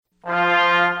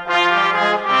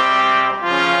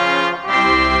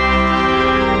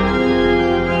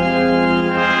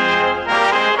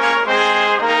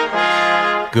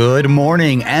Good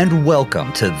morning and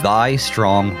welcome to Thy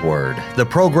Strong Word, the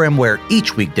program where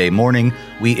each weekday morning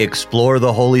we explore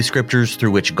the Holy Scriptures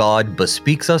through which God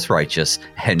bespeaks us righteous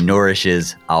and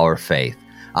nourishes our faith.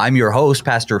 I'm your host,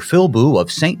 Pastor Phil Boo of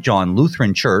St. John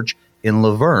Lutheran Church in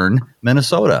Laverne,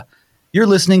 Minnesota. You're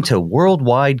listening to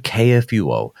Worldwide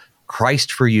KFUO,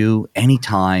 Christ for you,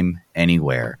 anytime,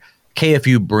 anywhere.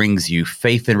 KFU brings you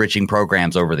faith-enriching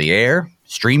programs over the air,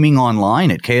 streaming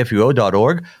online at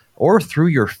kfuo.org, or through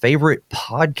your favorite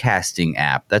podcasting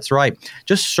app. That's right.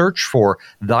 Just search for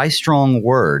Thy Strong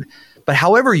Word. But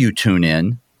however you tune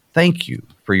in, thank you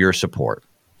for your support.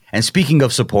 And speaking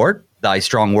of support, Thy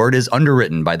Strong Word is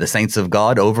underwritten by the saints of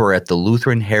God over at the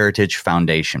Lutheran Heritage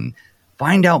Foundation.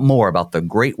 Find out more about the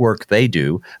great work they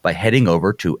do by heading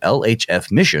over to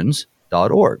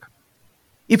lhfmissions.org.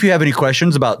 If you have any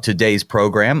questions about today's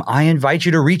program, I invite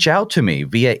you to reach out to me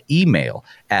via email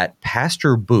at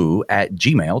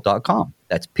pastorboo@gmail.com.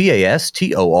 That's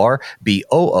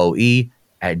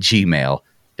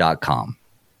pastorbooe@gmail.com.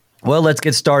 Well, let's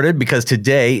get started because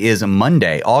today is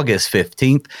Monday, August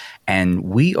 15th, and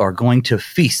we are going to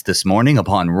feast this morning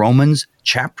upon Romans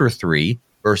chapter 3,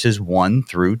 verses 1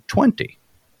 through 20.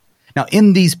 Now,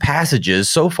 in these passages,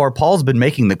 so far, Paul's been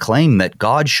making the claim that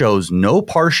God shows no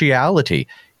partiality,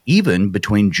 even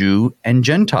between Jew and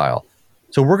Gentile.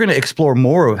 So we're going to explore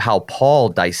more of how Paul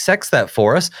dissects that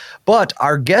for us. But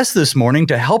our guest this morning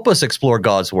to help us explore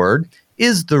God's Word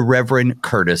is the Reverend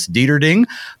Curtis Dieterding,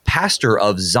 pastor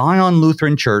of Zion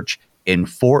Lutheran Church in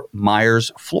Fort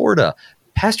Myers, Florida.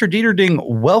 Pastor Dieterding,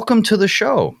 welcome to the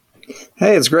show.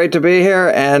 Hey, it's great to be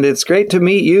here, and it's great to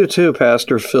meet you too,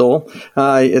 Pastor Phil.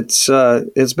 It's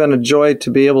been a joy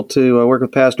to be able to work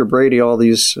with Pastor Brady all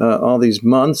these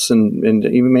months and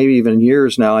even maybe even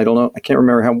years now. I don't know. I can't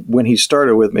remember when he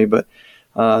started with me, but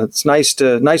it's nice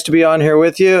to be on here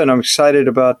with you, and I'm excited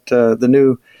about the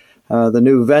new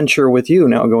venture with you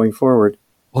now going forward.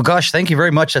 Well, gosh, thank you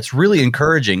very much. That's really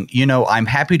encouraging. You know, I'm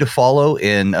happy to follow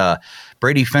in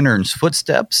Brady Finnern's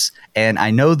footsteps, and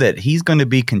I know that he's going to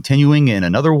be continuing in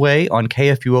another way on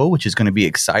KFUO, which is going to be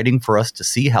exciting for us to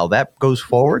see how that goes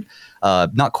forward.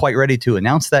 Not quite ready to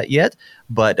announce that yet,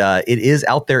 but it is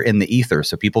out there in the ether,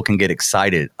 so people can get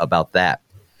excited about that.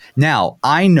 Now,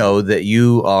 I know that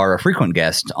you are a frequent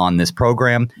guest on this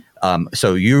program.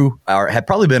 So you have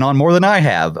probably been on more than I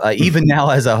have, even now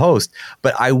as a host.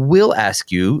 But I will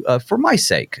ask you, for my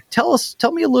sake, tell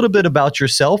me a little bit about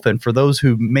yourself. And for those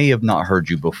who may have not heard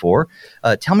you before,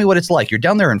 tell me what it's like. You're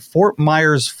down there in Fort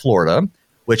Myers, Florida,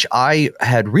 which I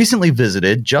had recently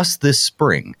visited just this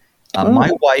spring. My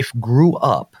wife grew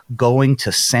up going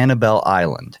to Sanibel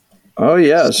Island. Oh,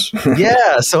 yes.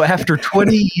 Yeah. So after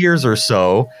 20 years or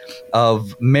so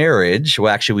of marriage,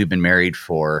 well, actually, we've been married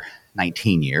for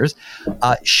 19 years.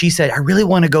 She said, I really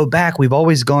want to go back. We've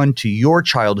always gone to your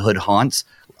childhood haunts.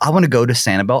 I want to go to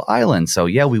Sanibel Island. So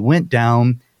yeah, we went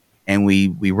down and we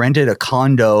rented a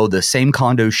condo, the same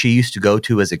condo she used to go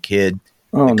to as a kid.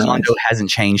 Oh, the nice. condo hasn't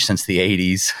changed since the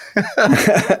 80s.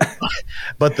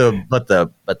 But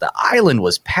the island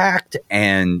was packed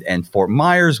and Fort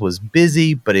Myers was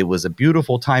busy, but it was a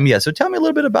beautiful time. Yeah. So tell me a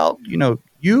little bit about, you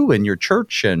and your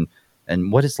church and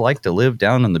what it's like to live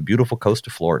down on the beautiful coast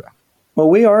of Florida. Well,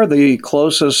 we are the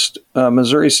closest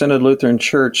Missouri Synod Lutheran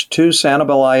Church to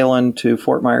Sanibel Island, to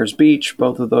Fort Myers Beach.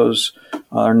 Both of those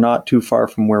are not too far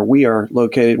from where we are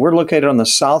located. We're located on the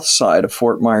south side of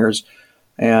Fort Myers,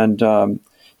 and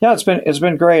it's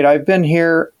been great. I've been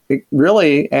here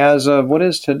really as of what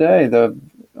is today.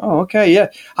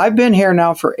 I've been here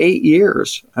now for 8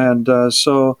 years, and I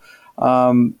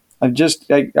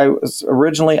was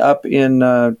originally up in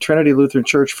Trinity Lutheran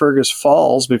Church, Fergus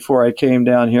Falls, before I came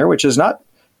down here, which is not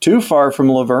too far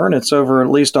from Laverne. It's over at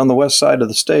least on the west side of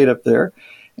the state up there.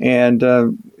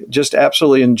 And just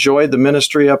absolutely enjoyed the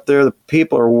ministry up there. The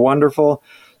people are wonderful.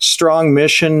 Strong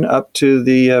mission up to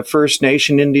the First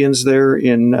Nation Indians there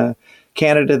in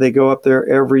Canada. They go up there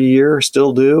every year,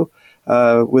 still do.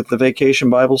 With the Vacation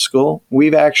Bible School.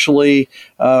 We've actually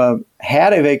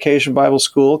had a Vacation Bible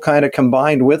School kind of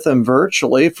combined with them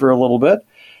virtually for a little bit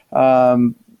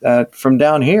from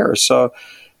down here. So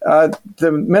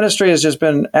the ministry has just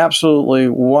been absolutely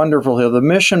wonderful here. The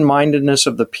mission-mindedness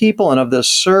of the people and of this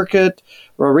circuit,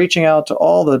 we're reaching out to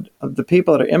all the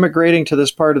people that are immigrating to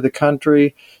this part of the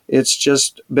country. It's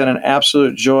just been an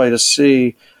absolute joy to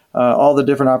see all the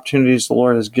different opportunities the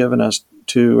Lord has given us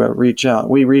to reach out.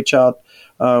 We reach out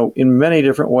in many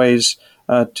different ways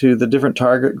to the different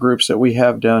target groups that we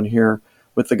have down here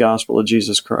with the gospel of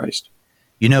Jesus Christ.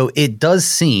 It does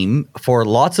seem, for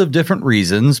lots of different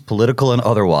reasons, political and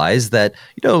otherwise, that,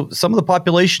 some of the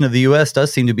population of the U.S.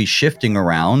 does seem to be shifting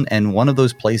around. And one of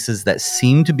those places that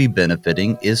seem to be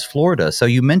benefiting is Florida. So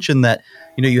you mentioned that,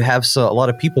 you have a lot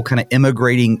of people kind of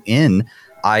immigrating in.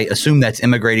 I assume that's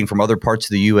immigrating from other parts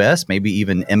of the U.S., maybe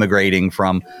even immigrating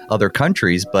from other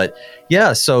countries. But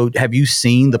yeah, so have you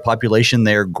seen the population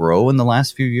there grow in the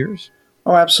last few years?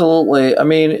 Oh, absolutely. I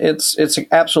mean, it's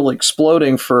absolutely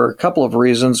exploding for a couple of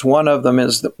reasons. One of them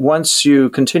is that once you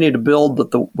continue to build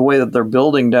the way that they're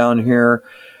building down here,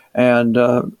 and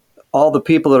all the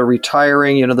people that are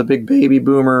retiring, the big baby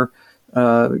boomer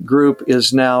group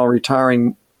is now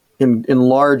retiring in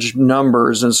large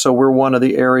numbers. And so we're one of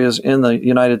the areas in the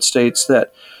United States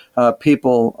that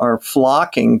people are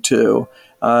flocking to.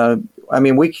 I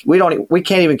mean, we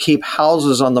can't even keep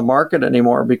houses on the market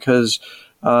anymore because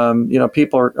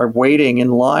people are waiting in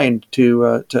line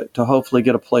to hopefully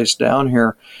get a place down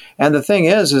here. And the thing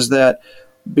is that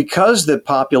because the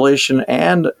population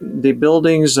and the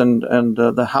buildings and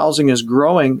the housing is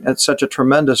growing at such a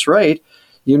tremendous rate,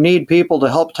 you need people to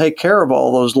help take care of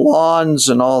all those lawns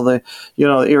and all the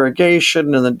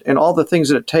irrigation and all the things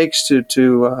that it takes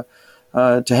to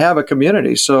have a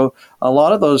community. So a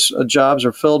lot of those jobs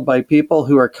are filled by people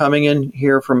who are coming in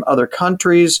here from other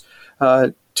countries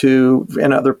and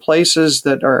other places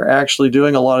that are actually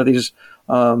doing a lot of these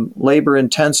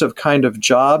labor-intensive kind of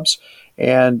jobs,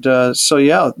 and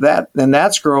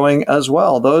that's growing as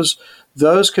well.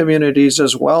 Those communities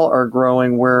as well are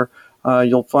growing, where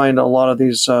you'll find a lot of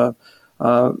these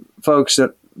folks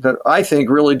that I think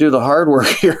really do the hard work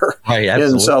here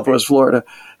in Southwest Florida.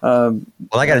 Well,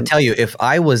 I got to tell you, if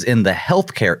I was in the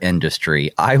healthcare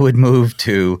industry, I would move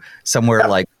to somewhere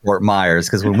like Fort Myers,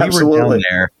 because when we were down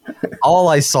there, all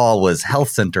I saw was health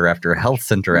center after health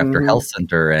center after health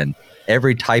center and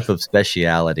every type of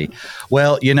speciality.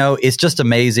 Well, it's just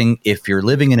amazing. If you're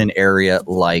living in an area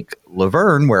like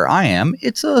Laverne, where I am,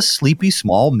 it's a sleepy,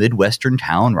 small Midwestern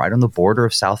town right on the border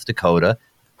of South Dakota.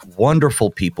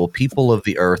 Wonderful people of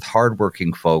the earth,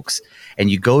 hardworking folks. And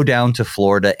you go down to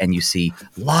Florida and you see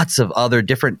lots of other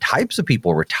different types of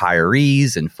people,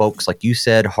 retirees and folks, like you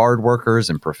said, hard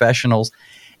workers and professionals.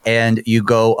 And you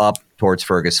go up towards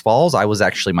Fergus Falls.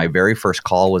 My very first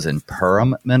call was in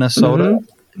Perham, Minnesota.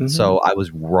 So I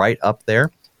was right up there.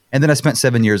 And then I spent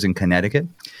 7 years in Connecticut.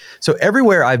 So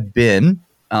everywhere I've been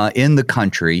in the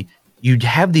country, you'd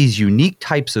have these unique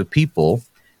types of people.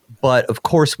 But of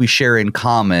course, we share in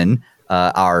common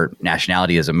our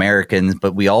nationality as Americans,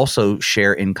 but we also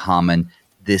share in common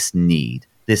this need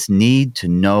to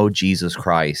know Jesus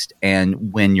Christ.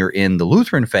 And when you're in the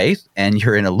Lutheran faith and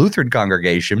you're in a Lutheran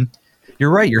congregation, you're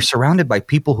right, you're surrounded by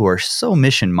people who are so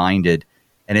mission-minded.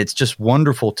 And it's just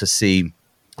wonderful to see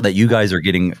that you guys are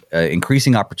getting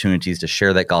increasing opportunities to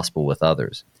share that gospel with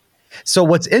others. So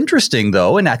what's interesting,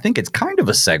 though, and I think it's kind of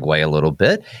a segue a little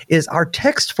bit, is our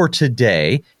text for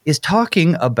today is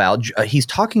talking about,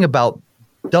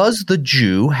 does the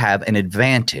Jew have an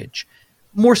advantage?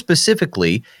 More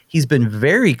specifically, he's been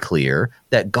very clear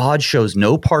that God shows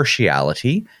no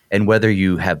partiality, and whether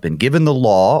you have been given the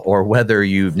law or whether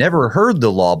you've never heard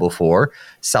the law before,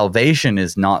 salvation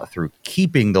is not through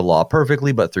keeping the law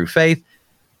perfectly, but through faith.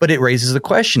 But it raises the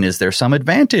question, is there some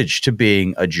advantage to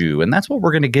being a Jew? And that's what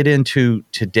we're going to get into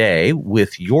today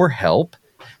with your help.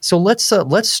 So let's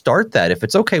start that, if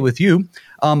it's okay with you.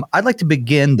 I'd like to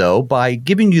begin, though, by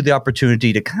giving you the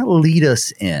opportunity to kind of lead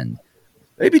us in.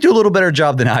 Maybe do a little better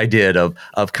job than I did of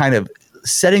kind of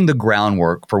setting the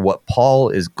groundwork for what Paul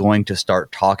is going to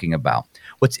start talking about.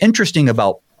 What's interesting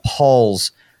about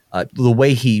Paul's the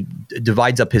way he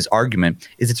divides up his argument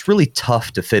is it's really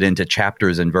tough to fit into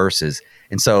chapters and verses.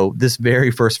 And so this very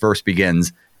first verse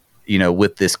begins,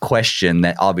 with this question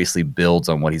that obviously builds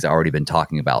on what he's already been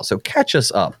talking about. So catch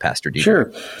us up, Pastor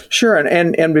Dieter. Sure.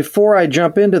 And before I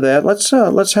jump into that, let's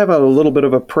have a little bit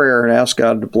of a prayer and ask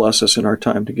God to bless us in our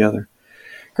time together.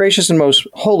 Gracious and most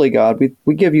holy God,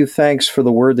 we give you thanks for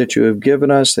the word that you have given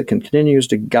us that continues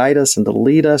to guide us and to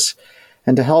lead us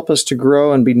and to help us to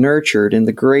grow and be nurtured in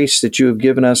the grace that you have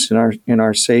given us in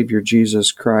our Savior,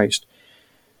 Jesus Christ.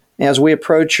 As we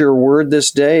approach your word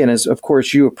this day, and as, of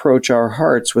course, you approach our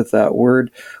hearts with that word,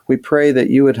 we pray that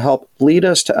you would help lead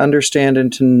us to understand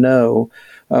and to know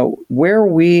where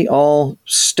we all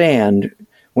stand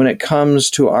when it comes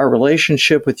to our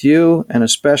relationship with you, and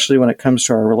especially when it comes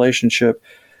to our relationship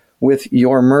with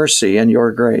your mercy and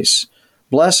your grace.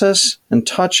 Bless us and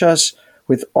touch us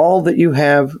with all that you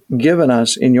have given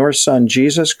us in your Son,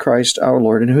 Jesus Christ, our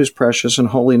Lord, in whose precious and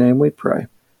holy name we pray.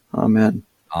 Amen.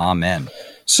 Amen.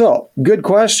 So, good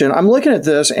question. I'm looking at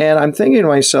this and I'm thinking to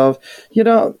myself,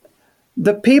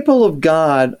 the people of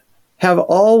God have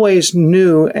always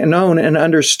known and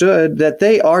understood that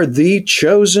they are the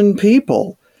chosen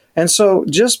people. And so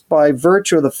just by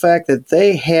virtue of the fact that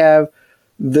they have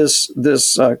this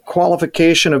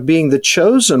qualification of being the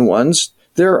chosen ones,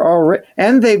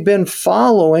 and they've been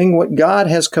following what God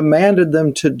has commanded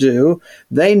them to do.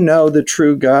 They know the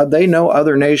true God. They know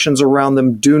other nations around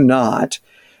them do not.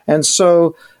 And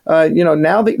so,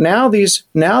 now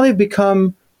they've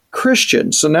become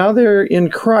Christians. So now they're in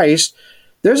Christ.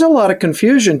 There's a lot of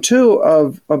confusion too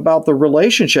about the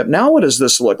relationship. Now, what does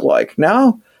this look like?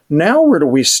 Now, where do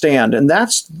we stand? And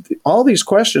that's all these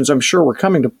questions. I'm sure we're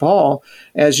coming to Paul.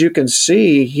 As you can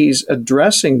see, he's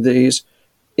addressing these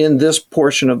in this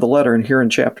portion of the letter and here in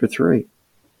chapter 3.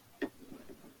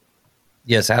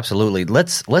 Yes, absolutely.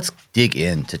 Let's dig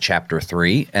into chapter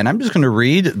 3, and I'm just going to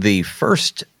read the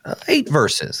first 8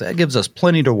 verses. That gives us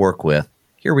plenty to work with.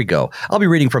 Here we go. I'll be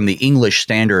reading from the English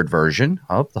Standard Version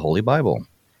of the Holy Bible.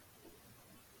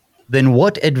 Then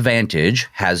what advantage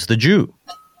has the Jew?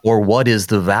 Or what is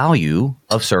the value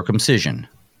of circumcision?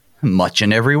 Much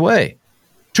in every way.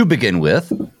 To begin with,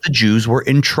 the Jews were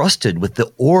entrusted with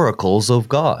the oracles of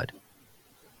God.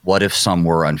 What if some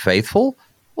were unfaithful?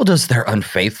 Well, does their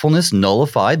unfaithfulness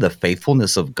nullify the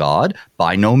faithfulness of God?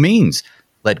 By no means.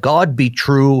 Let God be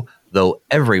true, though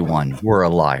everyone were a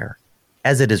liar.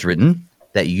 As it is written,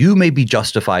 that you may be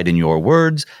justified in your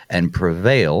words and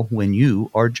prevail when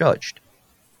you are judged.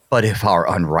 But if our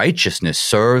unrighteousness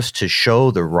serves to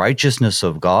show the righteousness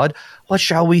of God, what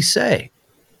shall we say?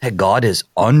 That God is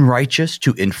unrighteous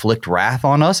to inflict wrath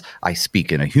on us? I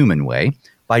speak in a human way.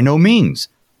 By no means.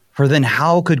 For then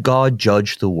how could God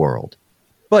judge the world?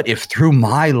 But if through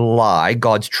my lie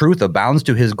God's truth abounds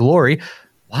to his glory,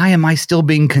 why am I still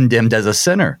being condemned as a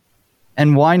sinner?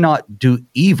 And why not do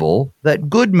evil that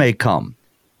good may come?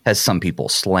 As some people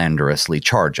slanderously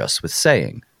charge us with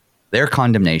saying. Their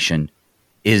condemnation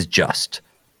is just.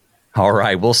 All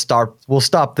right, we'll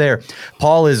stop there.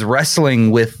 Paul is wrestling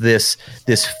with this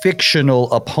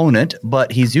fictional opponent,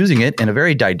 but he's using it in a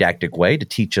very didactic way to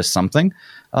teach us something.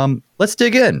 Let's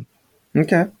dig in.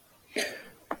 Okay.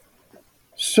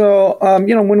 So,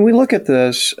 when we look at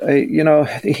this,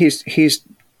 he's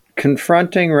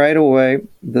confronting right away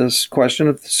this question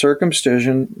of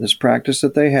circumcision, this practice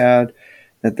that they had,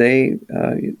 that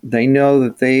they know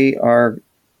that they are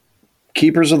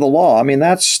keepers of the law. I mean,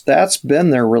 that's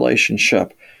been their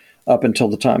relationship up until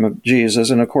the time of Jesus.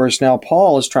 And of course, now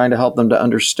Paul is trying to help them to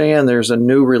understand there's a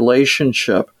new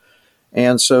relationship.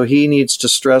 And so he needs to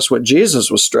stress what Jesus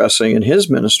was stressing in his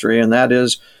ministry, and that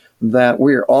is that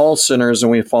we are all sinners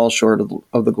and we fall short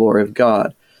of the glory of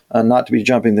God. Not to be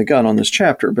jumping the gun on this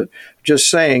chapter, but just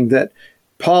saying that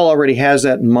Paul already has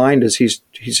that in mind as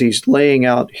he's laying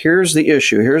out, here's the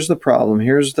issue, here's the problem,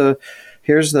 here's the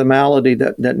malady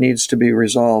that needs to be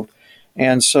resolved.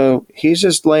 And so he's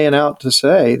just laying out to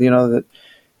say, that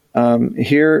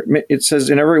here it says,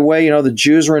 in every way, the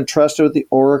Jews were entrusted with the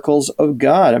oracles of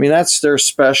God. I mean, that's their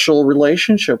special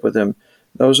relationship with him.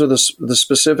 Those are the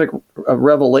specific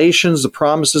revelations, the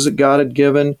promises that God had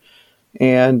given.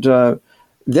 And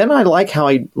then I like how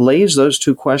he lays those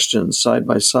two questions side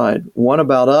by side, one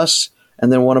about us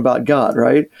and then one about God,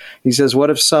 right? He says, what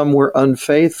if some were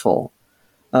unfaithful?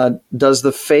 Does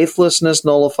the faithlessness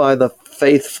nullify the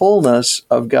faithfulness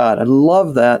of God? I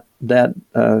love that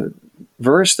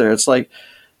verse there. It's like,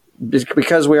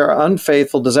 because we are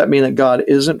unfaithful, does that mean that God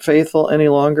isn't faithful any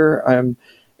longer?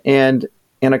 And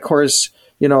of course,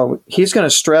 he's going to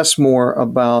stress more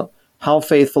about how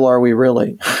faithful are we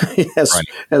really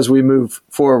as we move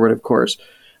forward, of course.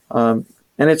 And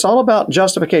it's all about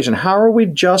justification. How are we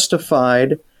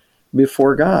justified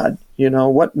before God?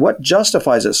 What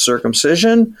justifies it?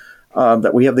 Circumcision,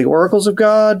 that we have the oracles of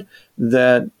God,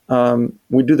 that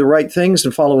we do the right things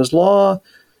and follow his law,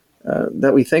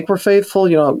 that we think we're faithful.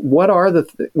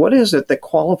 What is it that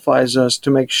qualifies us to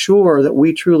make sure that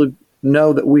we truly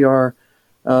know that we are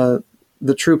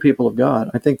the true people of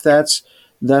God? I think that's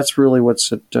really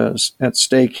what's at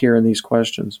stake here in these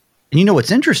questions. And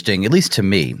what's interesting, at least to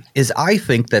me, is I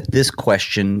think that this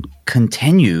question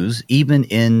continues even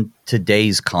in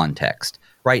today's context,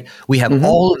 right? We have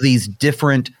all of these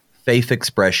different faith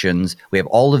expressions. We have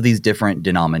all of these different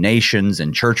denominations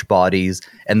and church bodies.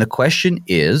 And the question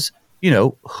is,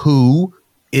 who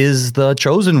is the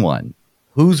chosen one?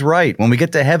 Who's right? When we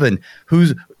get to heaven, who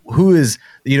is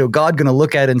God going to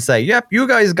look at and say, yep, you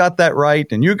guys got that right,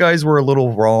 and you guys were a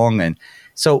little wrong. And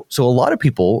so a lot of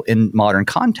people in modern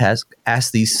context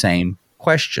ask these same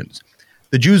questions.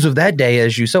 The Jews of that day,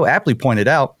 as you so aptly pointed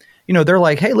out, they're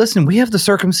like, hey, listen, we have the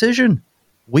circumcision.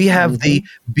 We have the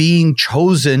being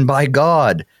chosen by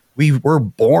God. We were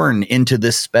born into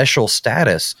this special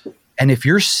status. And if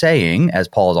you're saying, as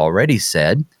Paul has already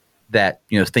said, that,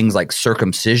 things like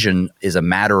circumcision is a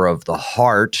matter of the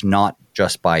heart, not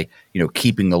just by,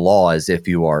 keeping the law as if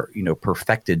you are,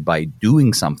 perfected by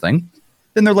doing something,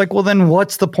 then they're like, well, then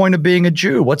what's the point of being a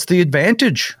Jew? What's the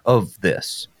advantage of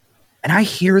this? And I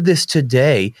hear this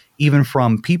today, even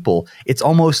from people. It's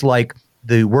almost like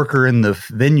the worker in the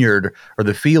vineyard or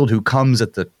the field who comes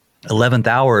at the 11th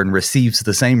hour and receives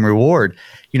the same reward.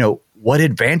 What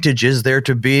advantage is there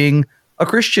to being a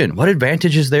Christian? What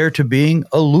advantage is there to being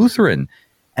a Lutheran?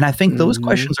 And I think those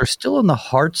questions are still in the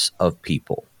hearts of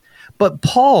people. But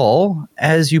Paul,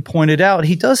 as you pointed out,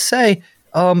 he does say,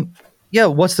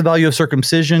 what's the value of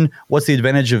circumcision? What's the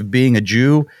advantage of being a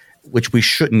Jew? Which we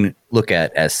shouldn't look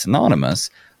at as synonymous.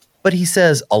 But he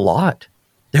says a lot.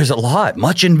 There's a lot,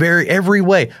 much in every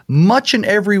way.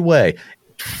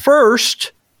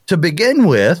 First, to begin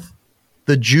with,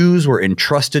 the Jews were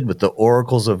entrusted with the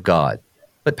oracles of God.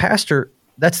 But Pastor,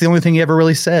 that's the only thing he ever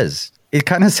really says. It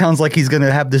kind of sounds like he's going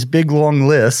to have this big, long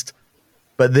list,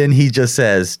 but then he just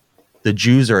says, the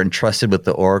Jews are entrusted with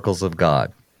the oracles of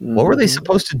God. What were they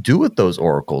supposed to do with those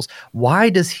oracles? Why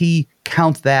does he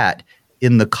count that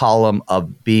in the column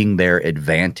of being their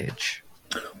advantage?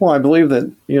 Well, I believe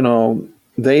that,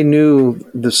 they knew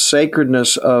the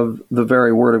sacredness of the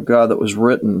very word of God that was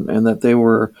written, and that they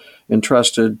were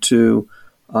entrusted to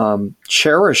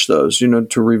cherish those,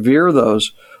 to revere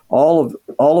those, all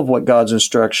of what God's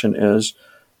instruction is.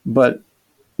 But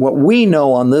what we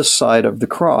know on this side of the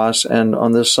cross and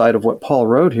on this side of what Paul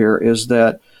wrote here is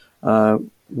that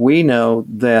we know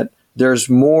that there's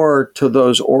more to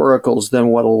those oracles than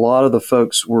what a lot of the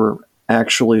folks were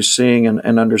actually seeing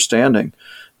and understanding.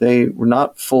 They were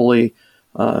not fully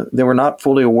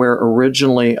aware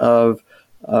originally of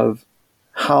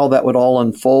how that would all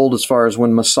unfold as far as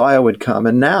when Messiah would come.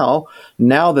 And now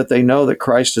that they know that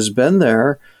Christ has been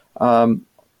there,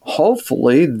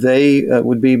 hopefully they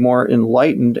would be more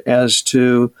enlightened as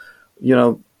to,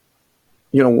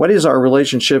 what is our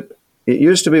relationship? It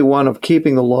used to be one of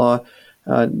keeping the law.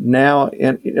 Now,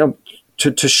 and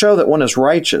to show that one is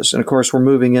righteous, and of course we're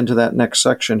moving into that next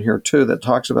section here too that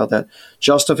talks about that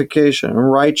justification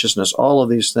and righteousness, all of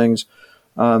these things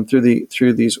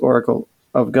through these oracle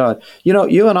of God.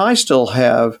 You and I still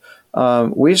have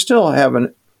we're still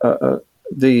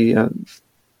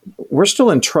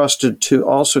entrusted to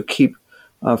also keep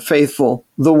faithful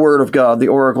the Word of God, the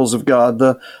oracles of God,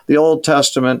 the Old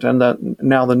Testament and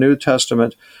now the New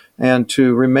Testament, and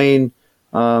to remain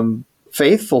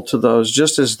faithful to those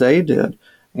just as they did.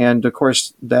 And of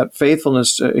course, that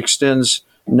faithfulness extends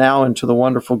now into the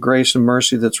wonderful grace and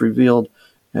mercy that's revealed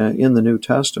in the New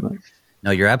Testament.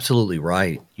 No, you're absolutely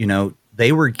right.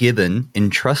 They were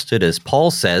entrusted, as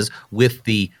Paul says, with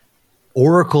the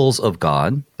oracles of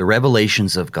God, the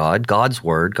revelations of God, God's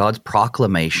word, God's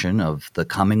proclamation of the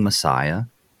coming Messiah.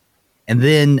 And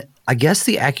then I guess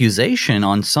the accusation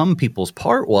on some people's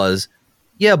part was,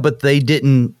 but they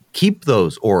didn't keep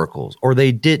those oracles, or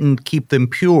they didn't keep them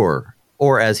pure,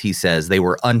 or as he says, they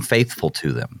were unfaithful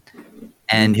to them.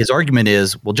 And his argument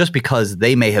is, well, just because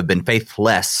they may have been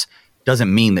faithless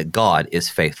doesn't mean that God is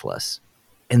faithless.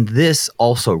 And this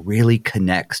also really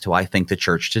connects to, I think, the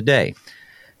church today.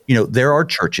 There are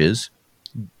churches,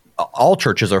 all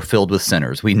churches are filled with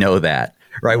sinners. We know that,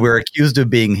 right? We're accused of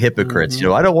being hypocrites.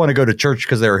 Mm-hmm. I don't want to go to church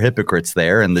because there are hypocrites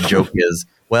there. And the joke is,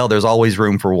 well, there's always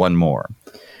room for one more.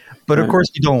 But of course,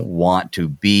 you don't want to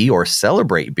be or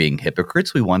celebrate being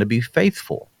hypocrites. We want to be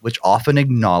faithful, which often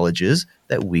acknowledges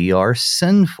that we are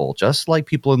sinful, just like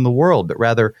people in the world, but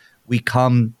rather we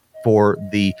come for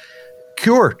the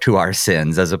cure to our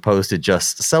sins as opposed to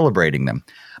just celebrating them.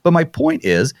 But my point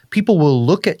is, people will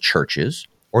look at churches,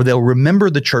 or they'll remember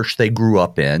the church they grew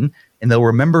up in, and they'll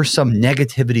remember some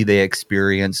negativity they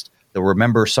experienced. They'll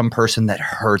remember some person that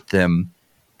hurt them,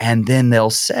 and then they'll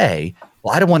say,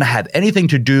 well, I don't want to have anything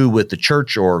to do with the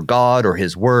church or God or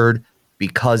his word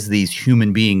because these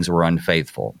human beings were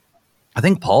unfaithful. I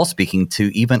think Paul's speaking to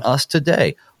even us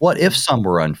today. What if some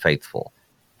were unfaithful?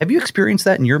 Have you experienced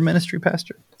that in your ministry,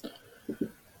 Pastor?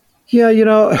 Yeah, you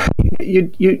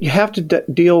have to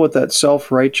deal with that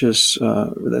self-righteousness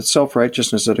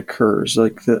that occurs,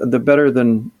 like the better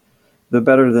than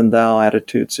thou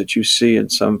attitudes that you see in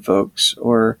some folks,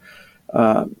 or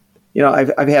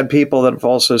I've had people that have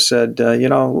also said,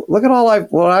 look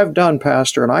at what I've done,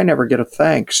 Pastor, and I never get a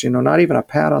thanks, not even a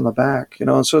pat on the back,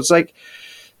 and so it's like,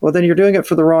 well, then you're doing it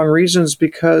for the wrong reasons,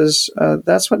 because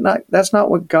that's not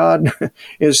what God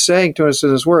is saying to us in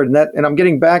His Word, and I'm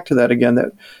getting back to that again.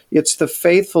 That it's the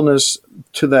faithfulness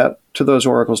to those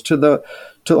oracles, to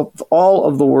to all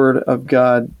of the Word of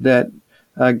God that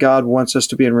God wants us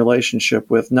to be in relationship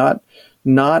with, not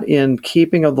in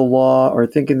keeping of the law or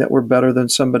thinking that we're better than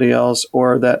somebody else,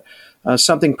 or that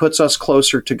something puts us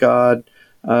closer to God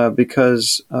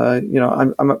because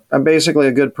I'm basically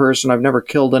a good person. I've never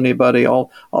killed anybody. All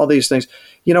these things.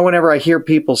 Whenever I hear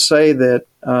people say that,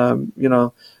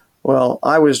 well,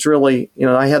 I was really,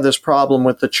 I had this problem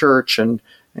with the church and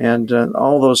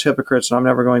all those hypocrites, and I'm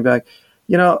never going back.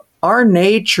 Our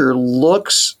nature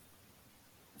looks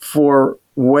for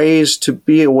ways to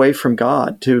be away from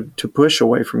God, to push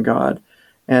away from God.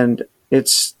 And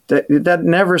that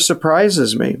never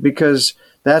surprises me, because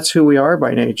that's who we are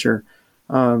by nature.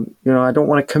 I don't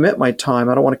want to commit my time.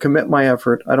 I don't want to commit my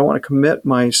effort. I don't want to commit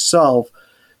myself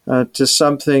to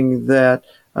something that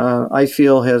I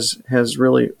feel has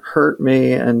really hurt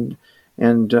me and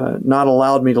not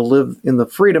allowed me to live in the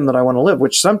freedom that I want to live,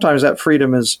 which sometimes that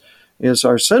freedom is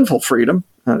our sinful freedom.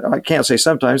 I can't say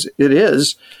sometimes, it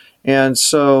is. And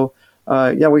so,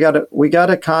 we got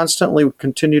to constantly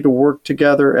continue to work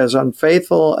together, as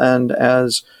unfaithful and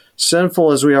as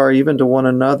sinful as we are, even to one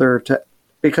another,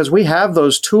 because we have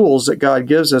those tools that God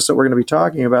gives us that we're going to be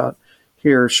talking about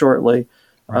here shortly,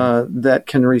 right, that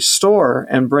can restore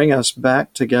and bring us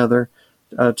back together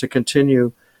to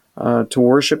continue to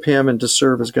worship Him and to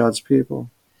serve as God's people.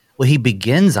 Well, he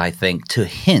begins, I think, to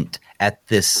hint at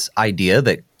this idea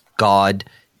that God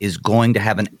is going to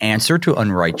have an answer to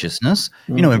unrighteousness.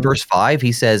 Mm-hmm. In verse 5,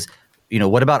 he says,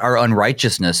 what about our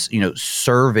unrighteousness,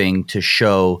 serving to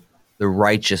show the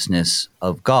righteousness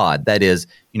of God? That is,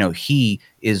 he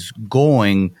is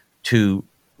going to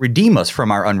redeem us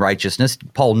from our unrighteousness.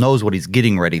 Paul knows what he's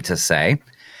getting ready to say.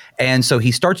 And so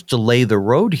he starts to lay the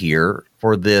road here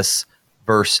for this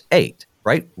verse 8,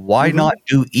 right? Why mm-hmm. not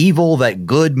do evil that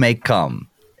good may come?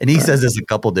 And he says this a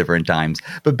couple different times,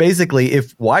 but basically,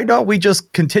 why don't we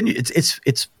just continue?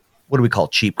 It's what do we call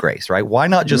cheap grace, right? Why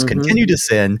not just mm-hmm. continue to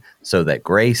sin so that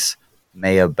grace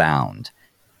may abound?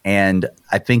 And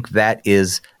I think that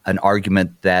is an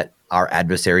argument that our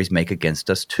adversaries make against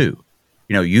us too.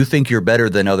 You think you're better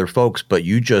than other folks, but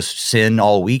you just sin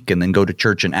all week and then go to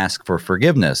church and ask for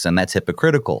forgiveness, and that's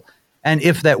hypocritical. And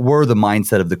if that were the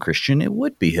mindset of the Christian, it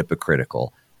would be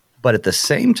hypocritical. But at the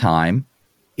same time,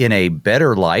 in a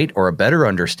better light or a better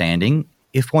understanding,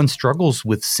 if one struggles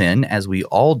with sin, as we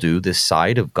all do this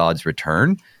side of God's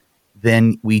return,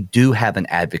 then we do have an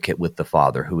advocate with the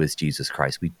Father, who is Jesus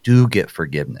Christ. We do get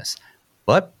forgiveness.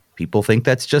 But people think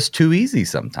that's just too easy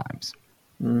sometimes.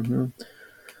 Mm-hmm.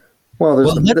 Well,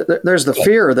 there's the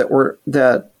fear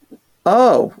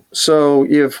so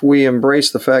if we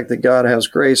embrace the fact that God has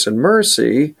grace and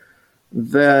mercy,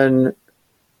 then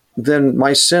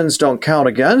my sins don't count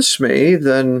against me,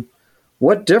 then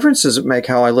what difference does it make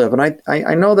how I live? And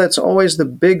I know that's always the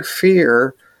big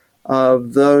fear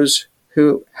of those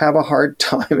who have a hard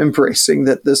time embracing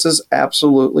that this is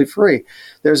absolutely free.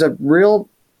 There's a real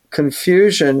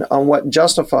confusion on what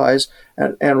justifies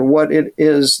and what it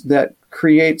is that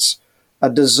creates a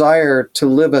desire to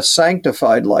live a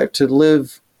sanctified life, to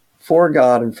live for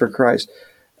God and for Christ.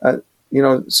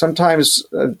 Sometimes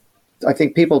I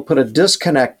think people put a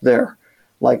disconnect there,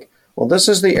 like, well, this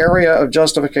is the area of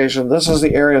justification, this is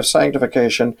the area of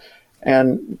sanctification,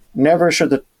 and never should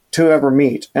the two ever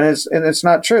meet. And it's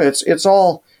not true. It's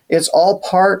all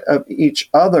part of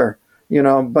each other,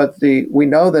 But we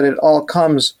know that it all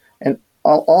comes, and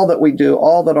all that we do,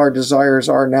 all that our desires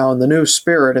are now in the new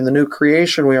spirit, in the new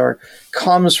creation we are,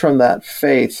 comes from that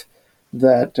faith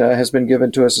that has been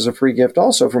given to us as a free gift,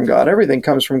 also from God. Everything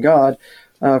comes from God.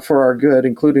 For our good,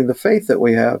 including the faith that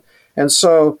we have. And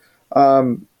so,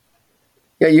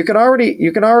 you can already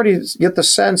get the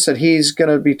sense that he's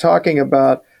going to be talking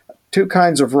about two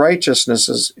kinds of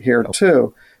righteousnesses here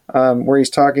too, where he's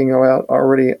talking about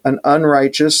already an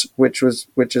unrighteous, which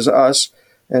is us,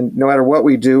 and no matter what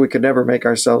we do, we could never make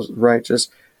ourselves righteous.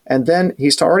 And then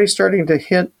he's already starting to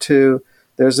hint to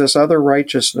there's this other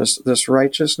righteousness, this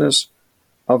righteousness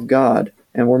of God,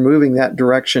 and we're moving that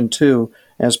direction too,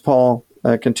 as Paul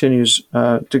continues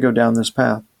to go down this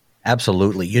path.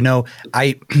 Absolutely.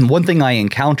 One thing I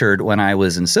encountered when I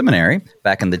was in seminary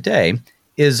back in the day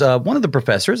is one of the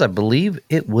professors, I believe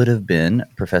it would have been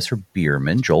Professor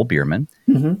Bierman, Joel Bierman,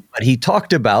 mm-hmm. but he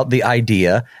talked about the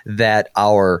idea that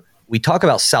we talk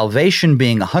about salvation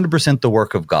being 100% the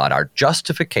work of God. Our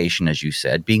justification, as you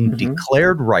said, being mm-hmm.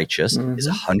 declared righteous mm-hmm. is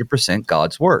 100%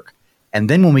 God's work. And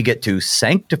then when we get to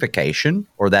sanctification,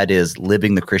 or that is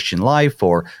living the Christian life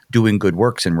or doing good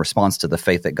works in response to the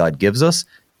faith that God gives us,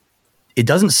 it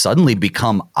doesn't suddenly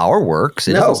become our works.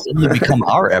 It No. doesn't suddenly become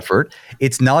our effort.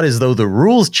 It's not as though the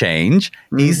rules change.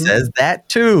 He says that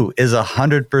too is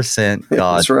 100%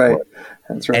 God's That's right. work.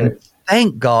 That's right. And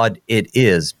thank God it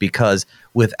is, because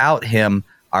without him,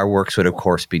 our works would, of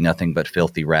course, be nothing but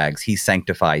filthy rags. He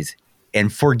sanctifies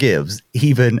and forgives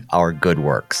even our good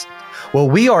works. Well,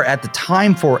 we are at the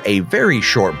time for a very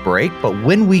short break, but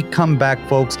when we come back,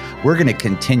 folks, we're going to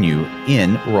continue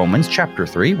in Romans chapter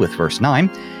 3 with verse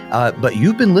 9. But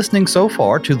you've been listening so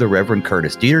far to the Reverend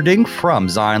Curtis Dieterding from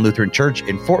Zion Lutheran Church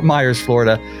in Fort Myers,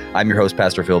 Florida. I'm your host,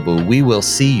 Pastor Phil Booe. We will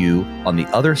see you on the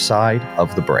other side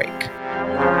of the break.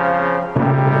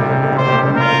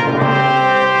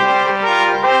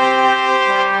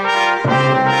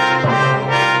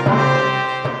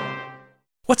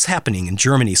 What's happening in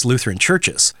Germany's Lutheran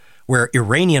churches, where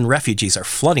Iranian refugees are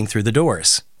flooding through the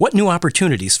doors? What new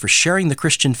opportunities for sharing the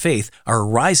Christian faith are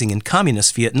arising in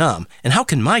communist Vietnam, and how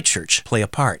can my church play a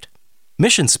part?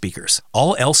 Mission speakers,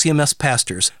 all LCMS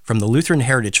pastors from the Lutheran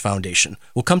Heritage Foundation,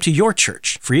 will come to your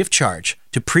church free of charge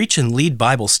to preach and lead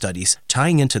Bible studies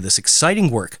tying into this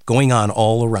exciting work going on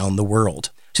all around the world.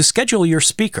 To schedule your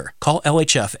speaker, call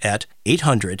LHF at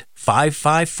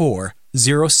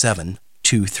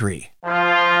 800-554-0723.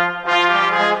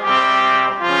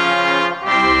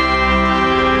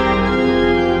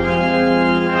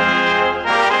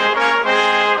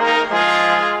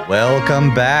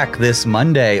 Welcome back this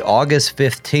Monday, August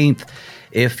 15th.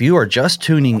 If you are just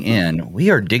tuning in, we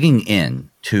are digging in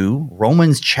to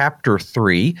Romans chapter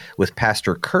 3 with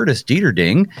Pastor Curtis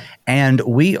Dieterding, and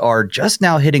we are just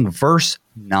now hitting verse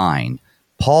 9.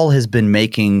 Paul has been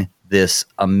making this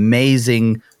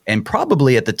amazing and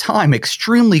probably at the time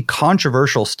extremely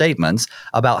controversial statements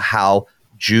about how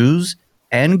Jews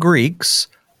and Greeks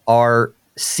are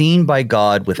seen by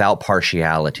God without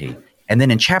partiality. And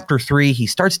then in chapter 3, he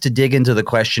starts to dig into the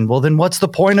question, well, then what's the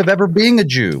point of ever being a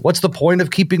Jew? What's the point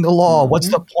of keeping the law? What's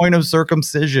the point of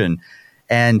circumcision?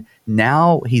 And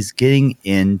now he's getting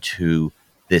into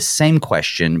this same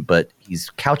question, but he's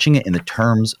couching it in the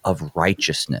terms of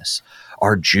righteousness.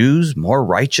 Are Jews more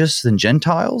righteous than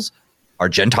Gentiles? Are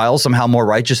Gentiles somehow more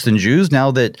righteous than Jews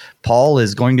now that Paul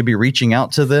is going to be reaching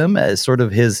out to them as sort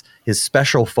of his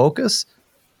special focus?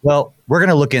 Well, we're going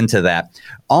to look into that.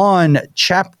 On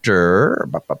chapter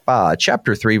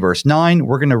 3, verse 9,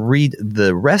 we're going to read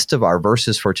the rest of our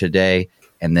verses for today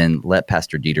and then let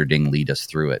Pastor Dieterding lead us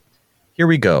through it. Here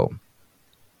we go.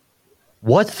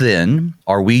 What then?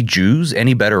 Are we Jews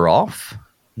any better off?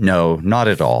 No, not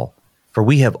at all. For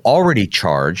we have already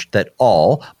charged that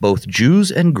all, both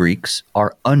Jews and Greeks,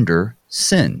 are under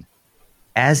sin.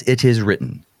 As it is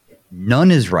written,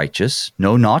 none is righteous,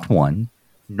 no, not one.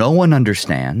 No one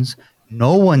understands.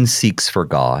 No one seeks for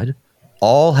God.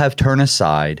 All have turned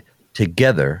aside.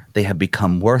 Together they have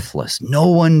become worthless. No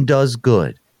one does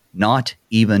good, not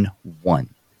even one.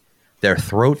 Their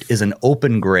throat is an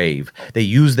open grave. They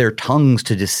use their tongues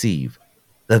to deceive.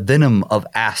 The venom of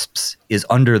asps is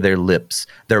under their lips.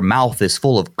 Their mouth is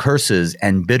full of curses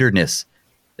and bitterness.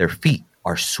 Their feet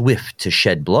are swift to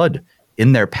shed blood.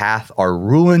 In their path are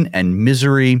ruin and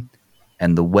misery,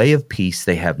 and the way of peace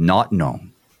they have not known.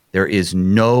 There is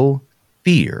no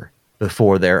fear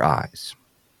before their eyes.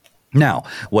 Now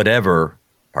we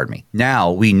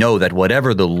know that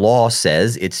whatever the law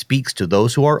says, it speaks to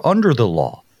those who are under the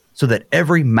law, so that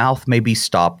every mouth may be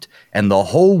stopped and the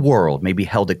whole world may be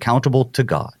held accountable to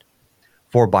God.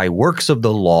 For by works of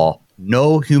the law,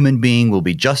 no human being will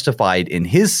be justified in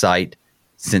his sight,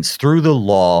 since through the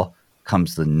law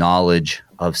comes the knowledge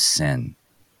of sin.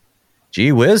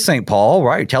 Gee whiz, St. Paul,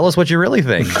 right? Tell us what you really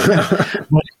think.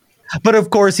 But of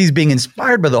course, he's being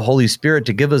inspired by the Holy Spirit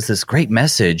to give us this great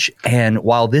message. And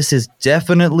while this is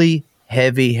definitely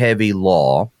heavy, heavy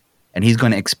law, and he's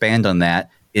going to expand on that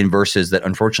in verses that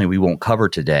unfortunately we won't cover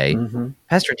today,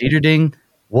 Pastor Dieterding,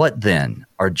 what then?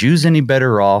 Are Jews any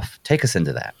better off? Take us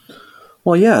into that.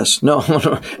 Well, yes. No.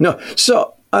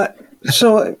 So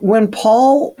when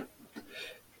Paul,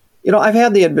 I've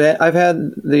had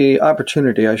the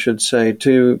opportunity, I should say,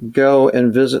 to go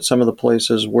and visit some of the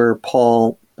places where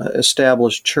Paul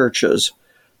established churches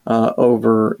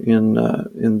over in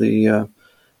the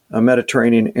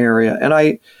Mediterranean area, and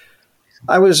I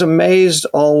was amazed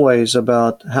always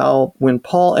about how when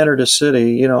Paul entered a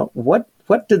city, what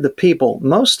did the people,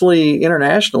 mostly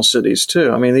international cities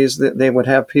too. I mean, they would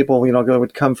have people, that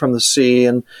would come from the sea,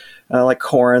 and like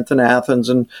Corinth and Athens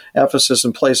and Ephesus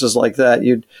and places like that.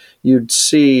 You'd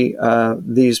see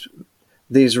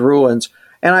these ruins.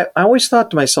 And I always thought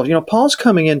to myself, Paul's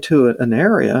coming into an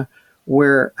area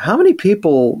where how many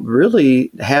people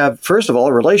really have, first of all,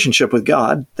 a relationship with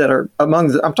God that are I'm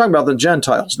talking about the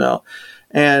Gentiles now,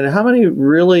 and how many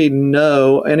really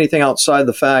know anything outside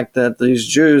the fact that these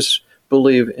Jews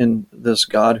believe in this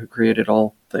God who created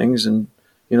all things and,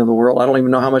 the world. I don't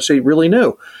even know how much they really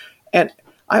knew. And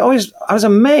I was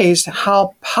amazed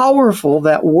how powerful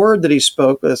that word that he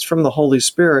spoke, that's from the Holy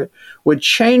Spirit, would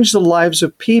change the lives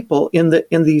of people in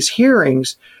these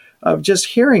hearings of just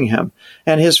hearing him.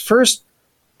 And his first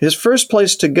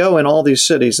place to go in all these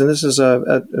cities, and this is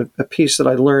a piece that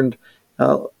I learned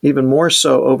even more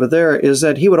so over there, is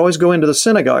that he would always go into the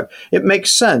synagogue. It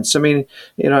makes sense. I mean,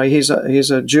 he's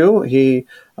a Jew.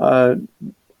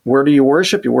 Where do you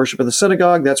worship? You worship in the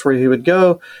synagogue. That's where he would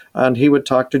go, and he would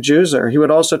talk to Jews there. He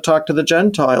would also talk to the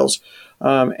Gentiles,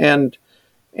 and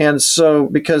so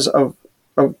because of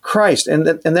Christ, and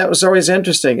that was always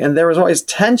interesting. And there was always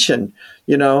tension,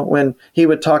 when he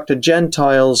would talk to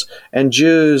Gentiles and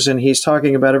Jews, and he's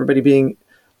talking about everybody being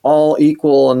all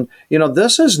equal. And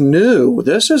this is new.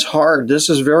 This is hard.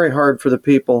 This is very hard for the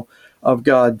people of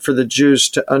God, for the Jews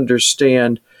to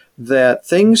understand that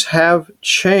things have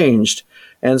changed.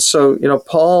 And so,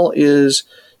 Paul is,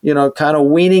 kind of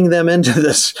weaning them into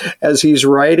this as he's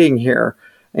writing here.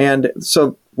 And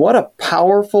so what a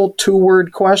powerful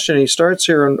two-word question. He starts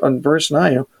here on verse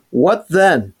 9, what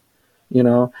then?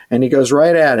 And he goes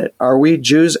right at it. Are we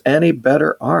Jews any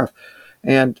better off?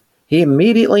 And he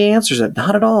immediately answers it,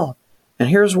 not at all. And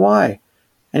here's why.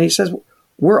 And he says,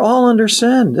 we're all under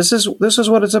sin. This is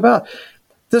what it's about.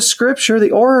 The scripture,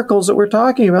 the oracles that we're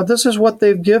talking about, this is what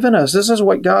they've given us. This is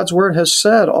what God's word has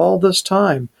said all this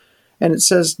time. And it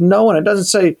says no one. It doesn't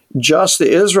say just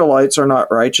the Israelites are not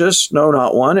righteous. No,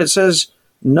 not one. It says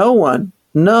no one,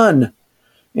 none.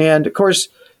 And of course,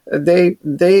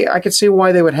 I could see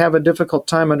why they would have a difficult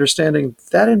time understanding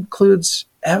that includes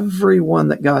everyone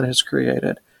that God has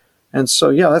created. And so,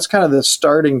 yeah, that's kind of the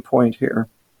starting point here.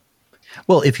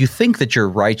 Well, if you think that your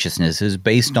righteousness is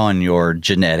based on your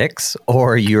genetics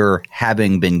or your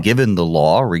having been given the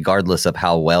law, regardless of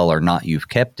how well or not you've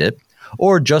kept it,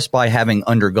 or just by having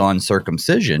undergone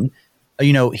circumcision,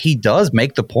 he does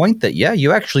make the point that, yeah,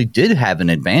 you actually did have an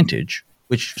advantage,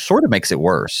 which sort of makes it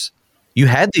worse. You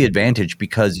had the advantage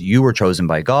because you were chosen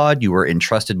by God. You were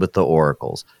entrusted with the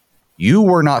oracles. You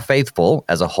were not faithful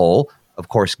as a whole. Of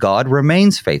course, God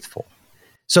remains faithful.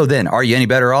 So then, are you any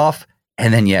better off?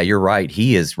 And then, yeah, you're right.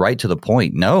 He is right to the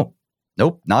point. Nope,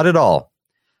 not at all.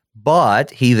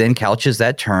 But he then couches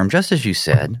that term, just as you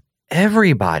said,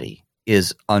 everybody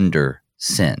is under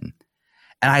sin.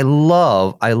 And I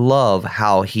love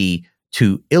how he,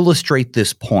 to illustrate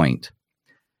this point,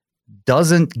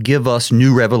 doesn't give us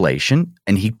new revelation.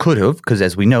 And he could have, because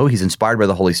as we know, he's inspired by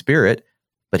the Holy Spirit,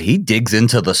 but he digs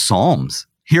into the Psalms.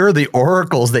 Here are the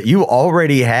oracles that you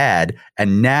already had,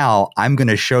 and now I'm going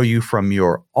to show you from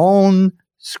your own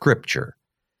scripture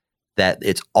that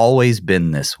it's always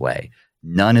been this way.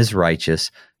 None is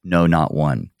righteous, no, not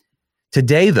one.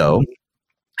 Today, though,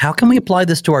 how can we apply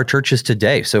this to our churches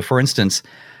today? So, for instance,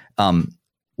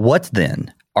 what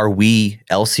then? Are we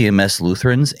LCMS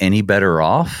Lutherans any better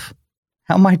off?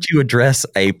 How might you address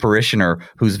a parishioner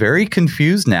who's very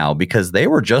confused now because they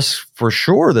were just for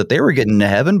sure that they were getting to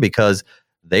heaven because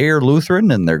they're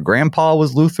Lutheran and their grandpa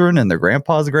was Lutheran and their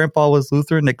grandpa's grandpa was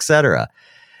Lutheran, etc.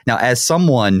 Now, as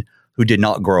someone who did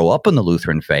not grow up in the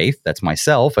Lutheran faith, that's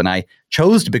myself, and I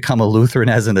chose to become a Lutheran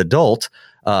as an adult,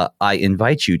 I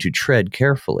invite you to tread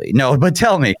carefully. No, but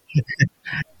tell me.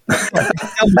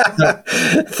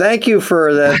 Thank you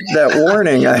for that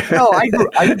warning. No,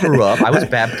 I grew up. I was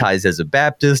baptized as a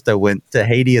Baptist. I went to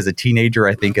Haiti as a teenager,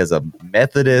 I think, as a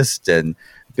Methodist, and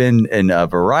been in a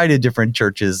variety of different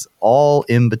churches, all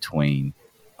in between.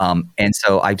 And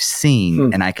so I've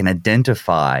seen and I can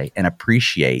identify and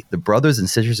appreciate the brothers and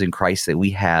sisters in Christ that we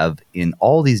have in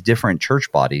all these different church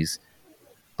bodies.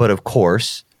 But of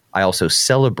course, I also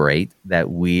celebrate that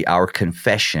our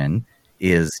confession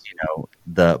is,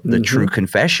 the true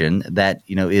confession that,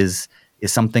 is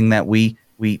something that we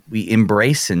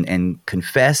embrace and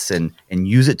confess and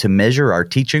use it to measure our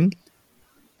teaching.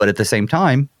 But at the same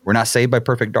time, we're not saved by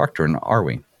perfect doctrine, are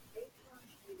we?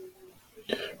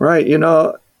 Right.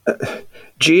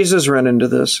 Jesus ran into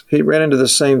this. He ran into the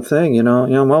same thing,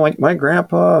 my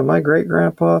grandpa, my great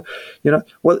grandpa,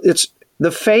 it's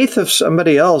the faith of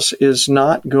somebody else is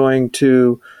not going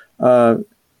to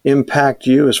impact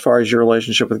you as far as your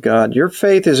relationship with God. Your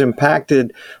faith is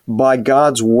impacted by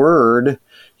God's word,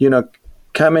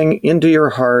 coming into your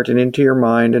heart and into your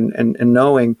mind and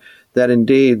knowing that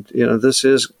indeed, this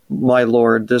is my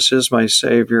Lord, this is my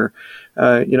Savior.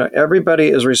 Everybody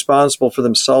is responsible for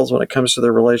themselves when it comes to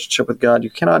their relationship with God. You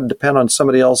cannot depend on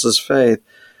somebody else's faith,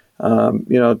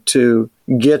 to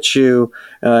get you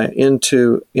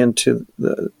into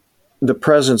the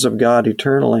presence of God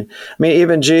eternally. I mean,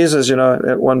 even Jesus,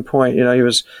 at one point,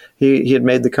 he had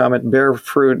made the comment, bear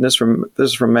fruit, and this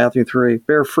is from Matthew 3,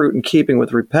 bear fruit in keeping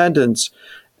with repentance,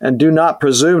 and do not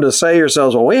presume to say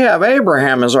yourselves, well, we have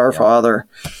Abraham as our father.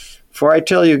 For I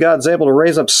tell you, God's able to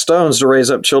raise up stones to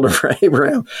raise up children for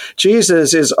Abraham.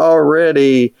 Jesus is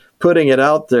already putting it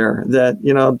out there that,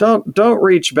 don't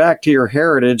reach back to your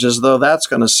heritage as though that's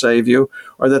going to save you,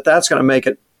 or that's going to make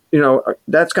it,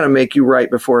 that's going to make you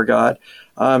right before God.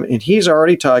 And he's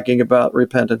already talking about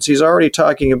repentance. He's already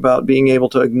talking about being able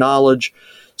to acknowledge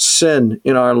sin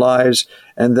in our lives,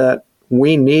 and that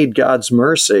we need God's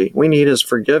mercy. We need his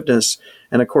forgiveness.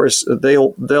 And of course,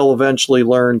 they'll eventually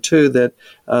learn too that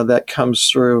that comes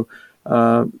through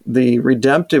the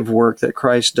redemptive work that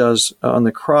Christ does on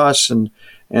the cross,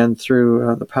 and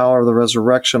through the power of the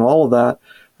resurrection, all of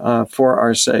that for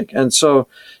our sake. And so,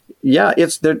 yeah,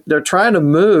 they're trying to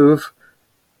move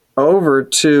over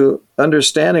to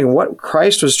understanding what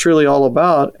Christ was truly all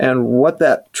about and what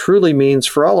that truly means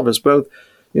for all of us, both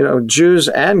Jews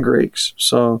and Greeks.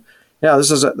 So, yeah,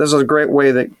 this is a great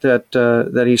way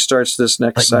that he starts this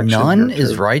next section. None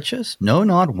is righteous? No,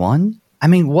 not one? I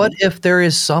mean, what if there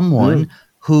is someone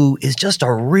who is just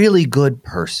a really good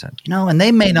person, and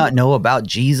they may not know about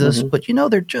Jesus, but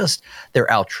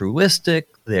they're altruistic,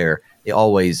 they're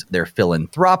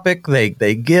philanthropic,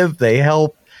 they give, they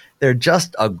help. They're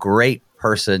just a great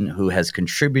person who has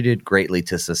contributed greatly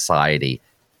to society.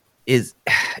 Is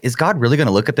God really going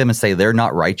to look at them and say they're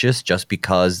not righteous just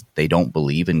because they don't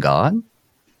believe in God?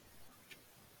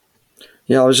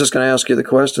 Yeah, I was just going to ask you the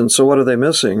question. So what are they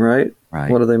missing, right?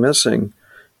 What are they missing?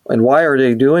 And why are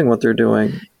they doing what they're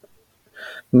doing?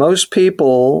 Most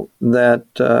people that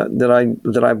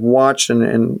I've watched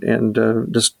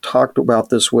and just talked about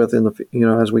this with in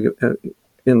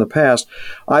the past,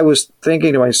 I was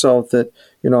thinking to myself that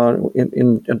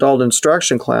in adult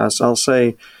instruction class, I'll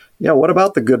say, what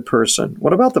about the good person?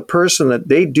 What about the person that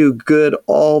they do good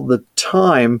all the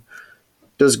time?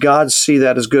 Does God see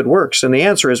that as good works? And the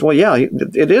answer is, well, yeah,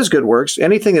 it is good works.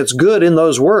 Anything that's good in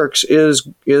those works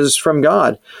is from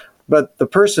God. But the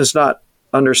person is not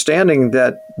understanding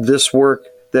that this work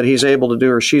that he's able to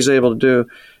do or she's able to do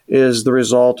is the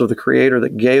result of the Creator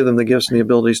that gave them the gifts and the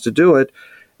abilities to do it.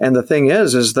 And the thing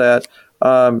is that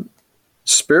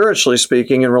spiritually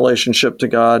speaking, in relationship to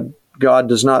God, God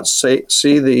does not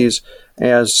see these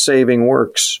as saving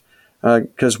works,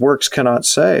 because works cannot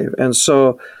save. And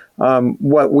so,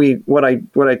 what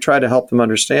I try to help them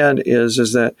understand is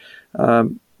that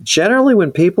generally,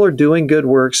 when people are doing good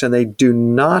works and they do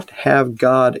not have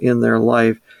God in their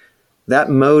life, that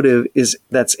motive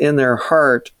that's in their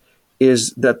heart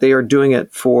is that they are doing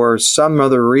it for some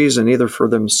other reason, either for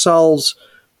themselves,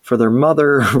 for their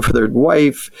mother, for their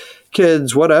wife,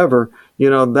 kids, whatever.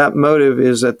 That motive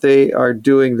is that they are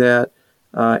doing that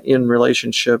in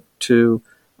relationship to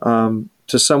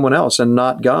someone else and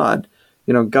not God.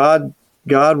 God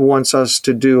wants us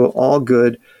to do all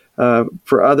good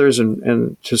for others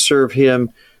and to serve Him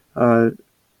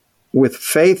with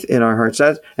faith in our hearts.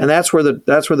 That's where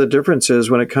the difference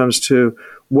is when it comes to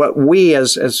what we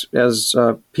as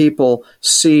people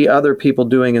see other people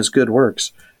doing as good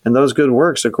works. And those good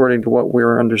works, according to what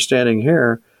we're understanding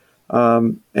here,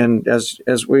 and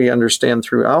as we understand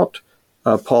throughout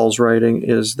Paul's writing,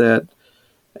 is that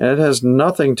it has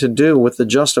nothing to do with the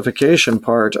justification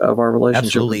part of our relationship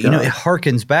Absolutely. with God. It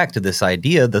harkens back to this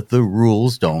idea that the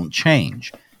rules don't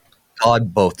change.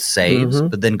 God both saves,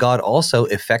 but then God also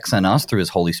effects in us through His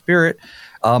Holy Spirit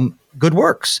good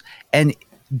works. And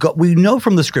we know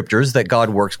from the Scriptures that God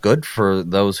works good for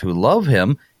those who love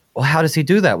Him. Well, how does He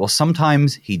do that? Well,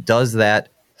 sometimes He does that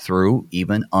through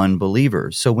even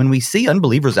unbelievers. So when we see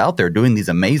unbelievers out there doing these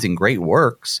amazing, great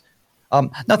works,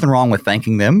 nothing wrong with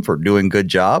thanking them for doing good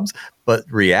jobs, but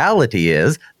reality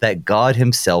is that God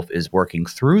Himself is working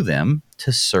through them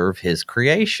to serve His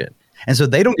creation. And so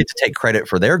they don't get to take credit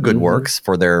for their good works,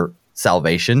 for their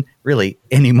salvation, really,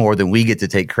 any more than we get to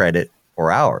take credit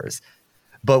for ours.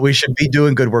 But we should be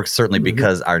doing good works, certainly,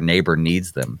 because our neighbor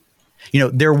needs them.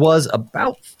 There was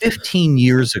about 15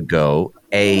 years ago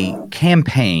a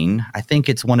campaign. I think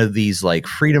it's one of these like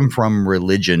Freedom from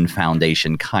Religion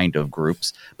Foundation kind of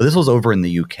groups, but this was over in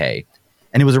the UK,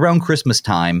 and it was around Christmas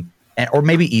time, or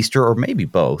maybe Easter, or maybe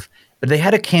both. But they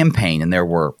had a campaign, and there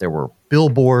were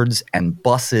billboards and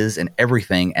buses and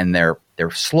everything, and their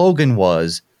slogan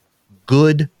was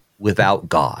 "Good without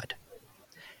God."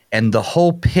 And the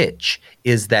whole pitch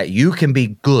is that you can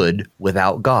be good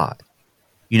without God.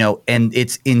 And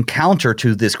it's in counter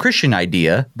to this Christian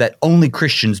idea that only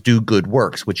Christians do good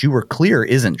works, which you were clear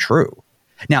isn't true.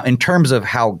 Now, in terms of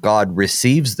how God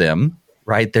receives them,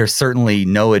 right, there's certainly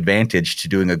no advantage to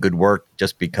doing a good work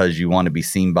just because you want to be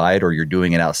seen by it or you're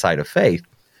doing it outside of faith.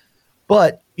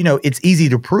 But, it's easy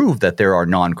to prove that there are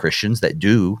non-Christians that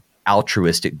do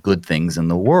altruistic good things in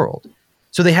the world.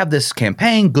 So they have this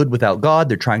campaign, Good Without God.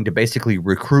 They're trying to basically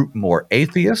recruit more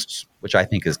atheists, which I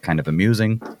think is kind of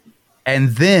amusing. And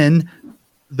then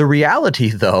the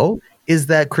reality, though, is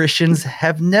that Christians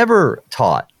have never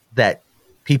taught that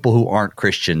people who aren't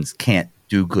Christians can't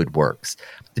do good works.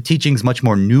 The teaching's much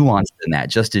more nuanced than that,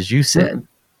 just as you said,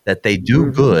 that they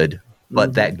do good,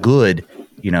 but that good,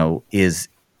 is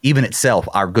even itself,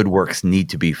 our good works need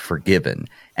to be forgiven.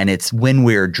 And it's when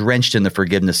we're drenched in the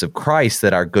forgiveness of Christ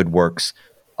that our good works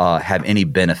have any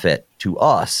benefit to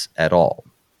us at all.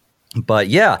 But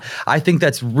yeah, I think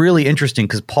that's really interesting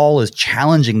because Paul is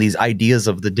challenging these ideas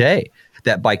of the day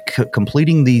that by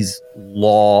completing these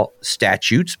law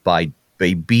statutes, by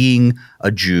being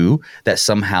a Jew, that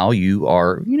somehow you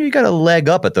are, you got a leg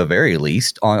up at the very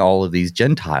least on all of these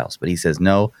Gentiles. But he says,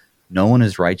 no one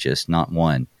is righteous, not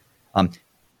one.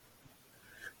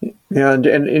 Yeah,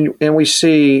 and we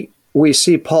see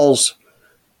Paul's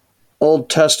Old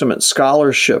Testament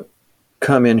scholarship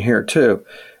come in here too.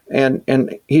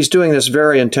 And he's doing this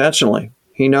very intentionally.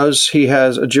 He knows he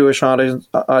has a Jewish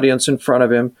audience in front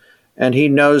of him, and he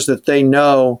knows that they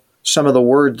know some of the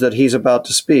words that he's about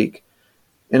to speak.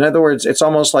 In other words, it's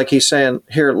almost like he's saying,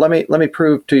 "Here, let me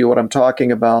prove to you what I'm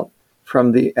talking about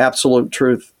from the absolute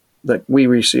truth that we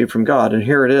receive from God." And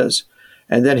here it is.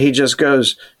 And then he just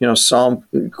goes,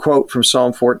 quote from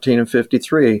Psalm 14 and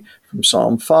 53, from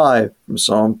Psalm 5, from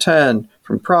Psalm 10,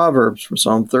 from Proverbs, from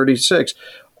Psalm 36.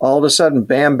 All of a sudden,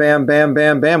 bam, bam, bam,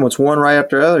 bam, bam, it's one right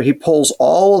after the other. He pulls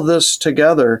all of this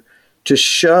together to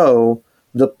show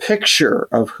the picture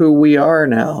of who we are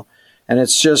now. And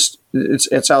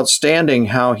it's outstanding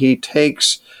how he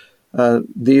takes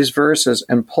these verses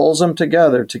and pulls them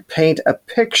together to paint a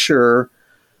picture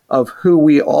of who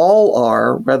we all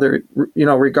are, whether,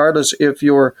 regardless if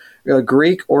you're a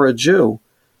Greek or a Jew.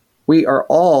 We are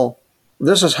all,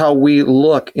 this is how we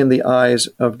look in the eyes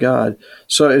of God.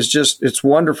 So it's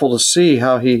wonderful to see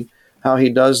how he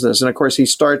does this. And of course, he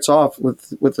starts off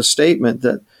with the statement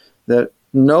that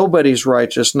nobody's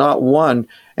righteous, not one,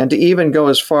 and to even go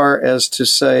as far as to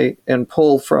say and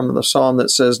pull from the psalm that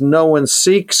says, no one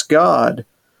seeks God.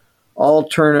 All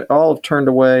have turned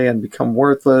away and become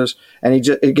worthless. And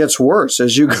it gets worse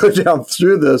as you go down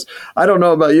through this. I don't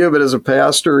know about you, but as a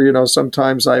pastor,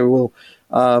 sometimes I will,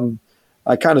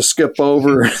 I kind of skip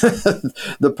over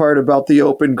the part about the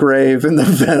open grave and the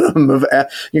venom of,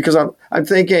 because I'm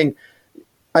thinking,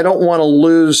 I don't want to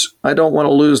lose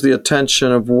the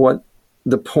attention of what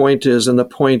the point is. And the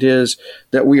point is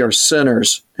that we are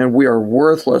sinners and we are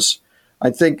worthless.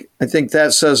 I think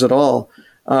that says it all.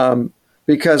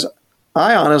 Because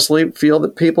I honestly feel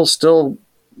that people still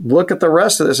look at the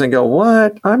rest of this and go,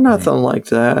 what? I'm nothing like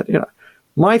that.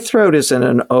 My throat isn't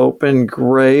an open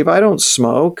grave. I don't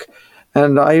smoke.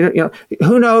 And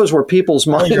who knows where people's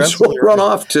minds will run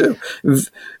off to.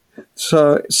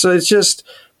 So it's just,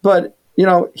 but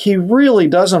he really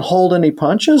doesn't hold any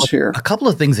punches here. A couple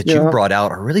of things that you brought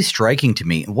out are really striking to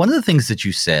me. One of the things that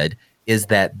you said is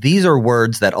that these are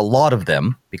words that a lot of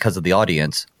them, because of the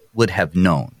audience, would have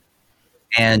known.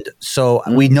 And so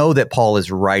we know that Paul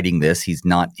is writing this. He's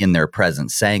not in their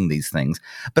presence saying these things.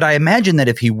 But I imagine that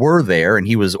if he were there and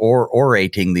he was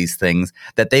orating these things,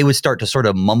 that they would start to sort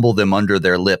of mumble them under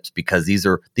their lips because these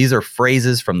are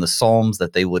phrases from the Psalms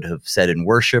that they would have said in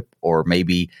worship or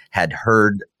maybe had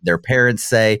heard their parents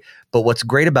say. But what's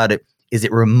great about it is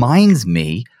it reminds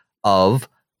me of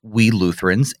we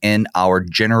Lutherans in our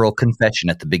general confession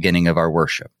at the beginning of our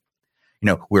worship.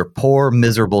 We're poor,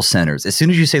 miserable sinners. As soon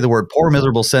as you say the word poor,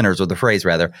 miserable sinners, or the phrase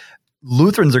rather,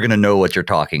 Lutherans are going to know what you're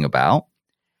talking about.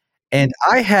 And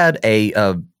I had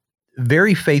a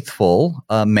very faithful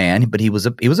man, but he was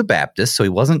a Baptist, so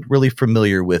he wasn't really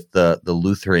familiar with the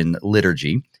Lutheran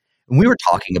liturgy. And we were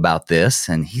talking about this,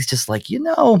 and he's just like, he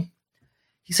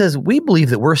says, we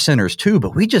believe that we're sinners too,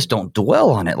 but we just don't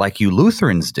dwell on it like you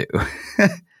Lutherans do.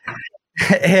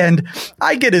 And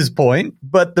I get his point,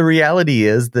 but the reality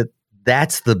is that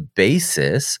that's the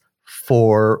basis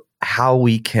for how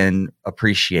we can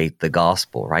appreciate the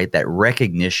gospel, right? That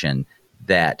recognition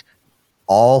that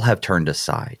all have turned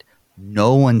aside.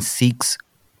 No one seeks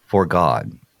for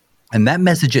God. And that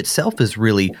message itself is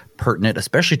really pertinent,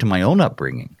 especially to my own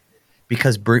upbringing,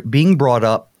 because being brought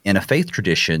up in a faith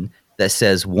tradition that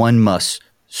says one must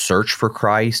search for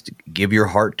Christ, give your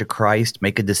heart to Christ,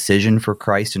 make a decision for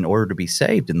Christ in order to be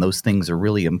saved. And those things are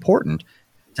really important.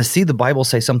 To see the Bible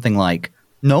say something like,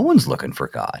 no one's looking for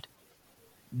God.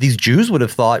 These Jews would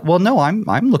have thought, well, no, I'm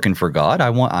looking for God.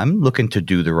 I'm looking to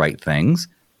do the right things.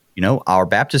 You know, our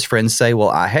Baptist friends say, well,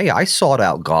 I sought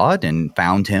out God and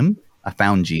found him. I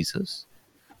found Jesus.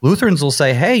 Lutherans will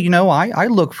say, hey, I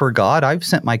look for God. I've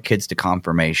sent my kids to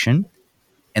confirmation.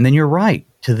 And then you're right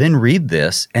to then read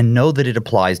this and know that it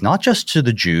applies not just to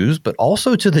the Jews, but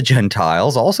also to the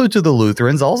Gentiles, also to the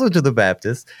Lutherans, also to the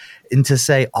Baptists, and to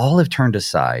say all have turned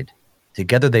aside.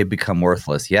 Together they become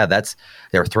worthless. Yeah, that's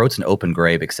their throats an open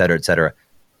grave, et cetera, et cetera.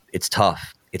 It's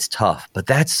tough. It's tough. But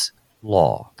that's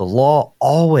law. The law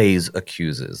always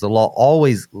accuses. The law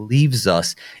always leaves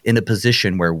us in a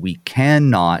position where we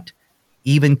cannot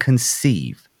even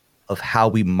conceive of how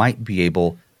we might be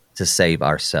able to save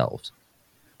ourselves.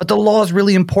 But the law is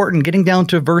really important. Getting down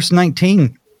to verse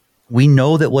 19, we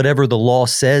know that whatever the law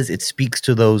says, it speaks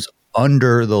to those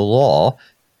under the law,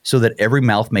 so that every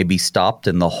mouth may be stopped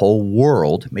and the whole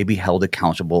world may be held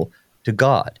accountable to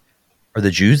God. Are the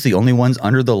Jews the only ones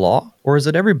under the law, or is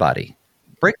it everybody?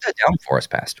 Break that down for us,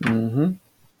 Pastor. Mm-hmm.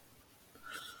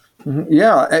 Mm-hmm.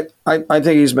 Yeah, I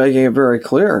think he's making it very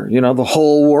clear. The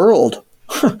whole world.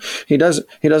 He doesn't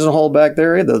hold back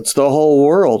there either. It's the whole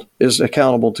world is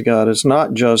accountable to God. It's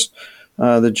not just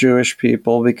the Jewish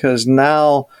people, because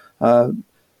now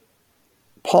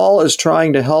Paul is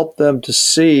trying to help them to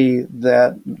see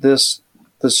that this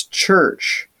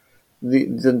church,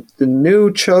 the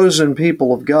new chosen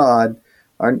people of God,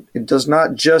 it does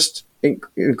not just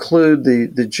include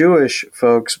the Jewish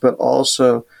folks, but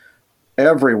also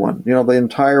everyone. The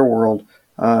entire world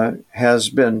has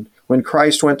been. When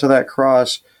Christ went to that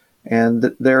cross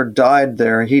and died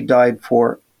there, he died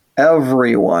for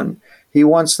everyone. He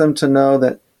wants them to know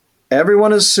that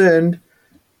everyone has sinned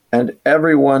and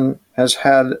everyone has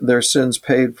had their sins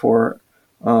paid for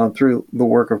through the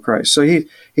work of Christ. So you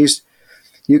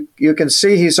can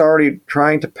see he's already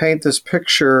trying to paint this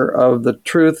picture of the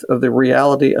truth of the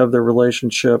reality of the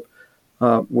relationship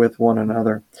with one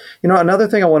another. Another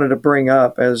thing I wanted to bring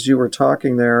up as you were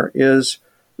talking there is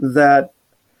that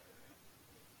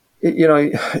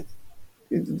you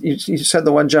said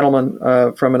the one gentleman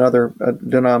from another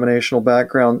denominational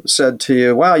background said to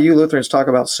you, wow, you Lutherans talk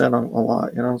about sin a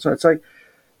lot, So it's like,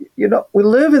 we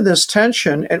live in this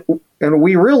tension, and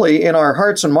we really, in our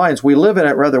hearts and minds, we live in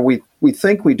it whether we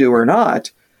think we do or not,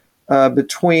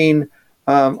 between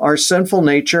our sinful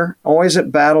nature, always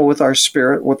at battle with our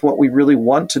spirit, with what we really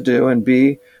want to do and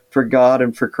be for God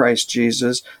and for Christ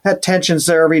Jesus. That tension's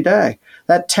there every day.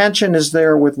 That tension is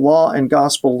there with law and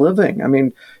gospel living. I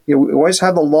mean, we always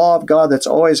have the law of God that's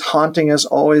always haunting us,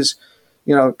 always,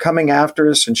 coming after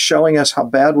us and showing us how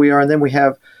bad we are. And then we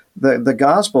have the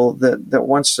gospel that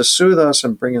wants to soothe us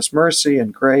and bring us mercy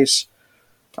and grace.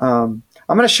 I'm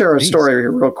going to share a story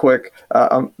here real quick.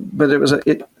 But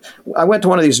I went to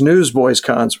one of these Newsboys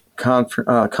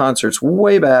concerts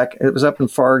way back. It was up in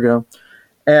Fargo.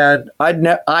 And I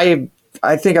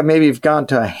think I maybe have gone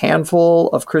to a handful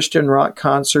of Christian rock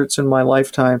concerts in my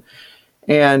lifetime,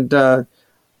 and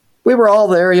we were all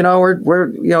there. He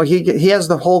has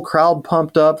the whole crowd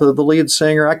pumped up. The lead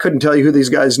singer, I couldn't tell you who these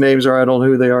guys' names are. I don't know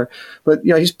who they are, but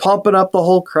he's pumping up the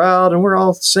whole crowd, and we're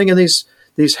all singing these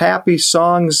happy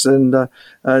songs and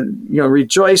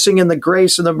rejoicing in the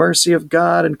grace and the mercy of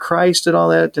God and Christ and all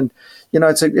that. And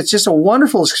it's just a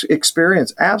wonderful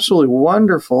experience, absolutely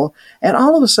wonderful. And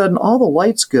all of a sudden, all the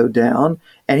lights go down,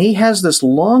 and he has this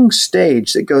long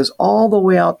stage that goes all the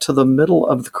way out to the middle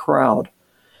of the crowd.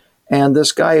 And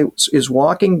this guy is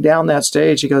walking down that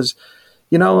stage. He goes,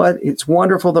 it's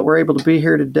wonderful that we're able to be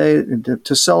here today and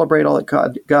to celebrate all that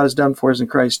God has done for us in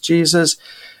Christ Jesus.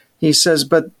 He says,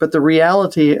 but the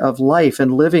reality of life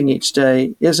and living each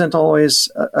day isn't always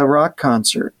a rock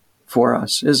concert for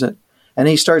us, is it? And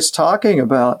he starts talking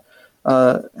about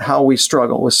how we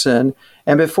struggle with sin.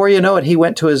 And before you know it, he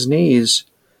went to his knees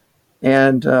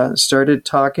and started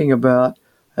talking about,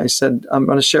 I said, I'm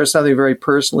going to share something very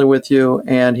personally with you.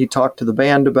 And he talked to the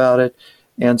band about it.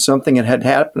 And something that had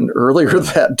happened earlier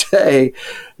that day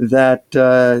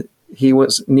that he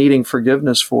was needing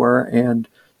forgiveness for, and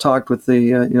talked with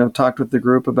the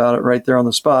group about it right there on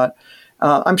the spot.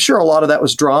 I'm sure a lot of that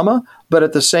was drama, but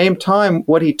at the same time,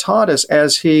 what he taught us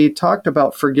as he talked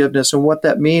about forgiveness and what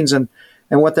that means and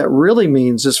what that really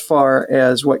means as far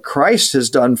as what Christ has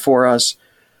done for us,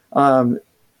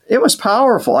 it was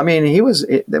powerful. I mean, it was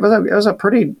a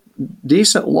pretty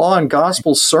decent law and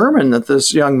gospel sermon that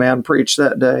this young man preached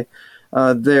that day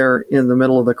there in the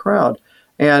middle of the crowd.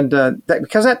 And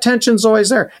because that tension's always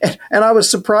there. And I was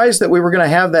surprised that we were going to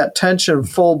have that tension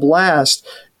full blast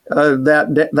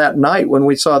that night when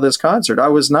we saw this concert. I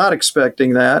was not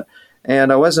expecting that.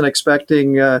 And I wasn't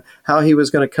expecting how he was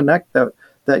going to connect that,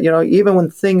 even when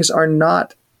things are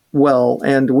not well,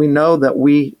 and we know that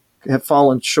we have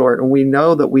fallen short, and we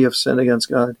know that we have sinned against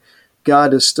God,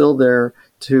 God is still there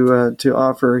to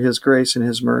offer His grace and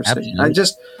His mercy.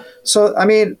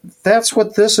 Absolutely. That's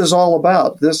what this is all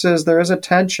about. There is a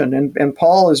tension, and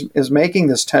Paul is making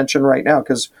this tension right now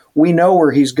because we know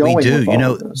where he's going. We do, with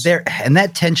all of this. and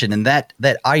that tension and that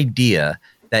idea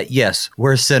that yes,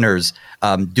 we're sinners.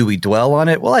 Do we dwell on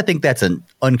it? Well, I think that's an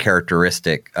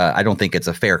uncharacteristic. I don't think it's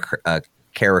a fair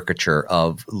caricature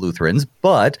of Lutherans,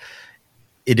 but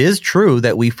it is true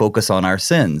that we focus on our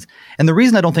sins. And the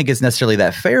reason I don't think it's necessarily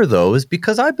that fair, though, is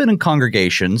because I've been in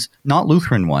congregations, not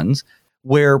Lutheran ones,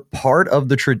 where part of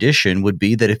the tradition would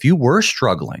be that if you were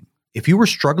struggling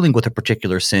with a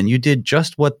particular sin, you did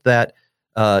just what that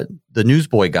the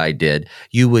newsboy guy did.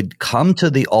 You would come to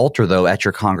the altar, though, at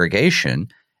your congregation,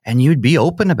 and you'd be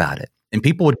open about it. And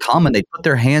people would come and they'd put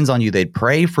their hands on you. They'd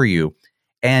pray for you.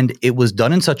 And it was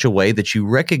done in such a way that you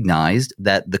recognized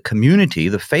that the community,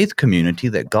 the faith community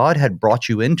that God had brought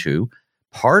you into,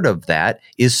 part of that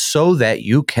is so that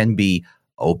you can be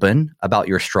open about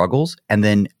your struggles and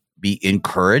then be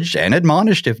encouraged and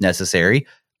admonished, if necessary,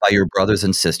 by your brothers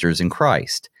and sisters in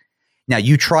Christ. Now,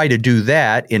 you try to do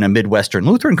that in a Midwestern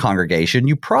Lutheran congregation,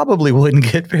 you probably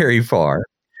wouldn't get very far.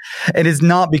 And it's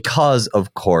not because,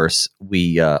 of course,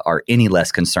 we are any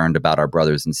less concerned about our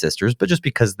brothers and sisters, but just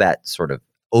because that sort of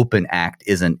open act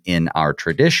isn't in our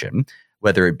tradition,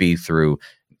 whether it be through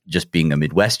just being a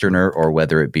Midwesterner or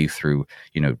whether it be through,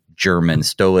 German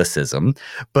Stoicism.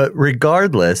 But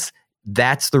regardless,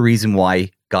 that's the reason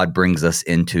why God brings us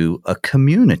into a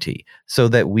community so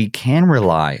that we can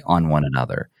rely on one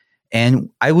another. And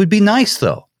I would be nice,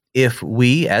 though, if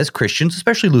we as Christians,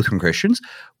 especially Lutheran Christians,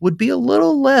 would be a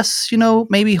little less,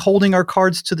 maybe holding our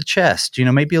cards to the chest,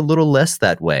 maybe a little less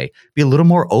that way, be a little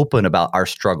more open about our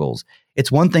struggles.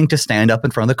 It's one thing to stand up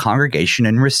in front of the congregation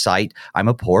and recite, I'm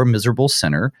a poor, miserable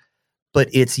sinner. But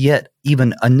it's yet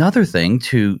even another thing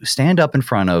to stand up in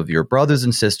front of your brothers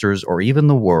and sisters or even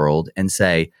the world and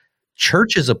say,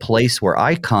 church is a place where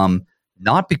I come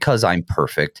not because I'm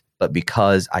perfect, but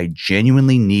because I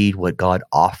genuinely need what God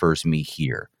offers me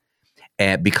here.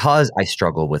 And because I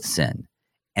struggle with sin.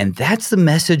 And that's the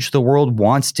message the world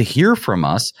wants to hear from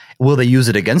us. Will they use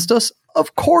it against us?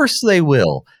 Of course they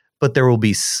will. But there will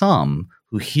be some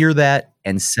who hear that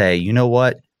and say, you know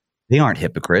what? They aren't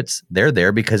hypocrites. They're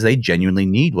there because they genuinely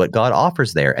need what God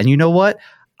offers there. And you know what?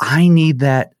 I need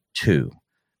that too.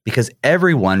 Because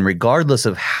everyone, regardless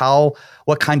of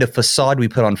what kind of facade we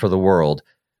put on for the world,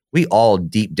 we all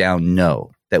deep down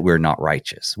know that we're not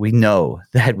righteous. We know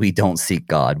that we don't seek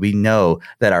God. We know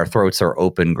that our throats are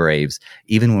open graves,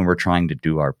 even when we're trying to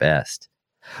do our best.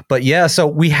 But yeah, so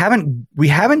we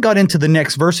haven't got into the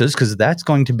next verses because that's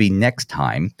going to be next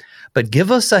time. But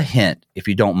give us a hint, if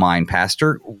you don't mind,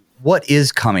 Pastor. What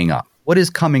is coming up? What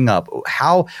is coming up?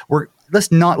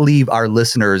 Let's not leave our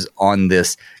listeners on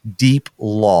this deep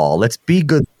law. Let's be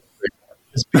good.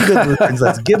 Let's be good Lutherans.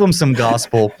 Let's give them some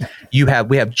gospel. We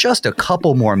have just a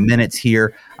couple more minutes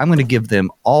here. I'm going to give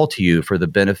them all to you for the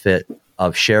benefit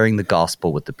of sharing the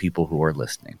gospel with the people who are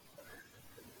listening.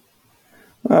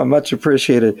 Oh, much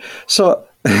appreciated. So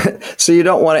you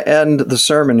don't want to end the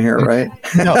sermon here, right?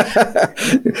 No.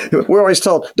 We're always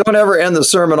told, don't ever end the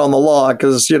sermon on the law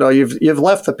because you've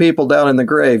left the people down in the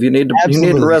grave. You need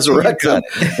to resurrect them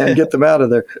and get them out of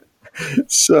there.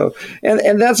 So,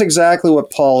 and that's exactly what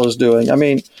Paul is doing. I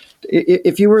mean,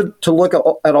 if you were to look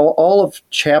at all of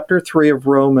chapter 3 of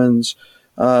Romans,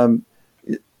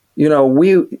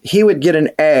 he would get an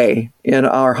A in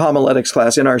our homiletics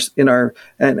class, in our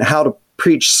and how to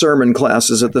preach sermon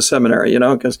classes at the seminary,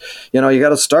 because, you got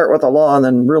to start with the law and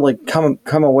then really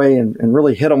come away and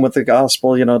really hit them with the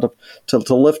gospel,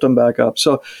 to lift them back up.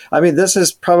 So, I mean, this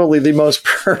is probably the most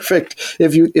perfect,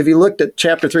 if you looked at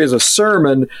chapter 3 as a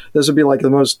sermon, this would be like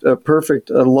the most perfect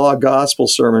law gospel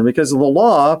sermon, because the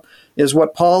law is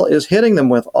what Paul is hitting them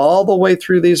with all the way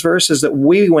through these verses that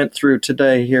we went through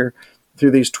today here, through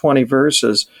these 20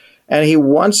 verses. And he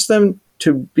wants them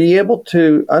to be able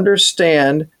to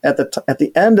understand at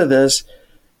the end of this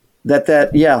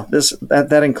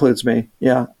that includes me.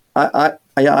 Yeah,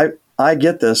 I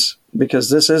get this because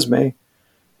this is me,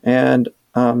 and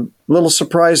a little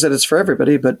surprised that it's for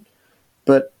everybody, but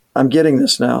I'm getting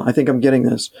this now. I think I'm getting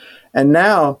this, and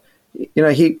now,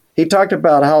 he talked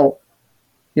about how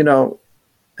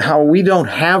we don't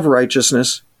have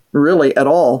righteousness really at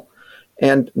all,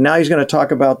 And now he's going to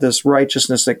talk about this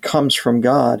righteousness that comes from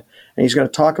God. And he's going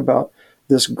to talk about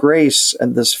this grace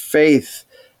and this faith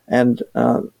and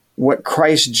what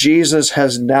Christ Jesus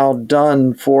has now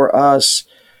done for us.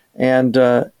 And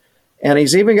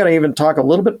he's even going to even talk a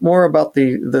little bit more about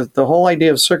the whole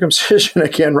idea of circumcision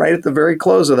again, right at the very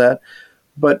close of that.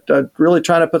 But really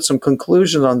trying to put some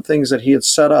conclusions on things that he had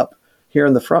set up here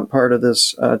in the front part of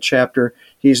this chapter.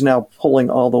 He's now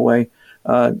pulling all the way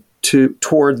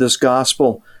toward this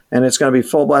gospel, and it's going to be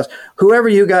full blast. Whoever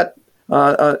you got,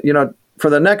 for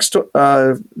the next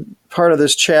part of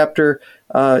this chapter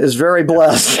is very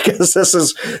blessed, because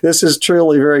this is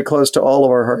truly very close to all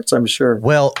of our hearts, I'm sure.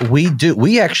 Well, we do.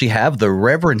 We actually have the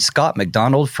Reverend Scott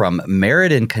McDonald from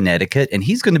Meriden, Connecticut, and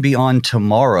he's going to be on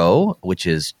tomorrow, which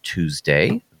is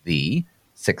Tuesday, the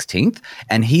 16th,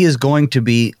 and he is going to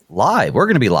be live. We're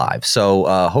going to be live. So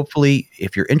hopefully,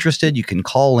 if you're interested, you can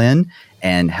call in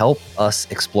and help us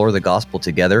explore the gospel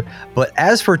together. But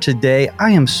as for today, I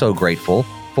am so grateful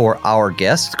for our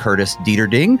guest, Curtis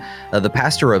Dieterding, the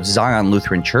pastor of Zion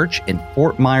Lutheran Church in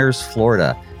Fort Myers,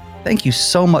 Florida. Thank you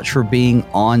so much for being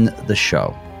on the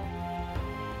show.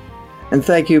 And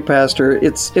thank you, Pastor.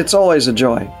 It's always a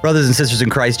joy. Brothers and sisters in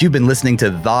Christ, you've been listening to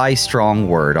Thy Strong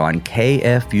Word on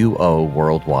KFUO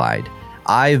Worldwide.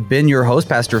 I've been your host,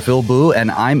 Pastor Phil Boo,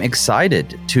 and I'm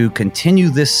excited to continue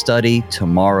this study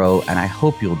tomorrow, and I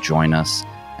hope you'll join us.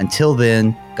 Until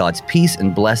then, God's peace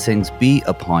and blessings be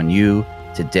upon you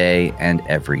today and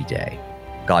every day.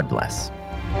 God bless.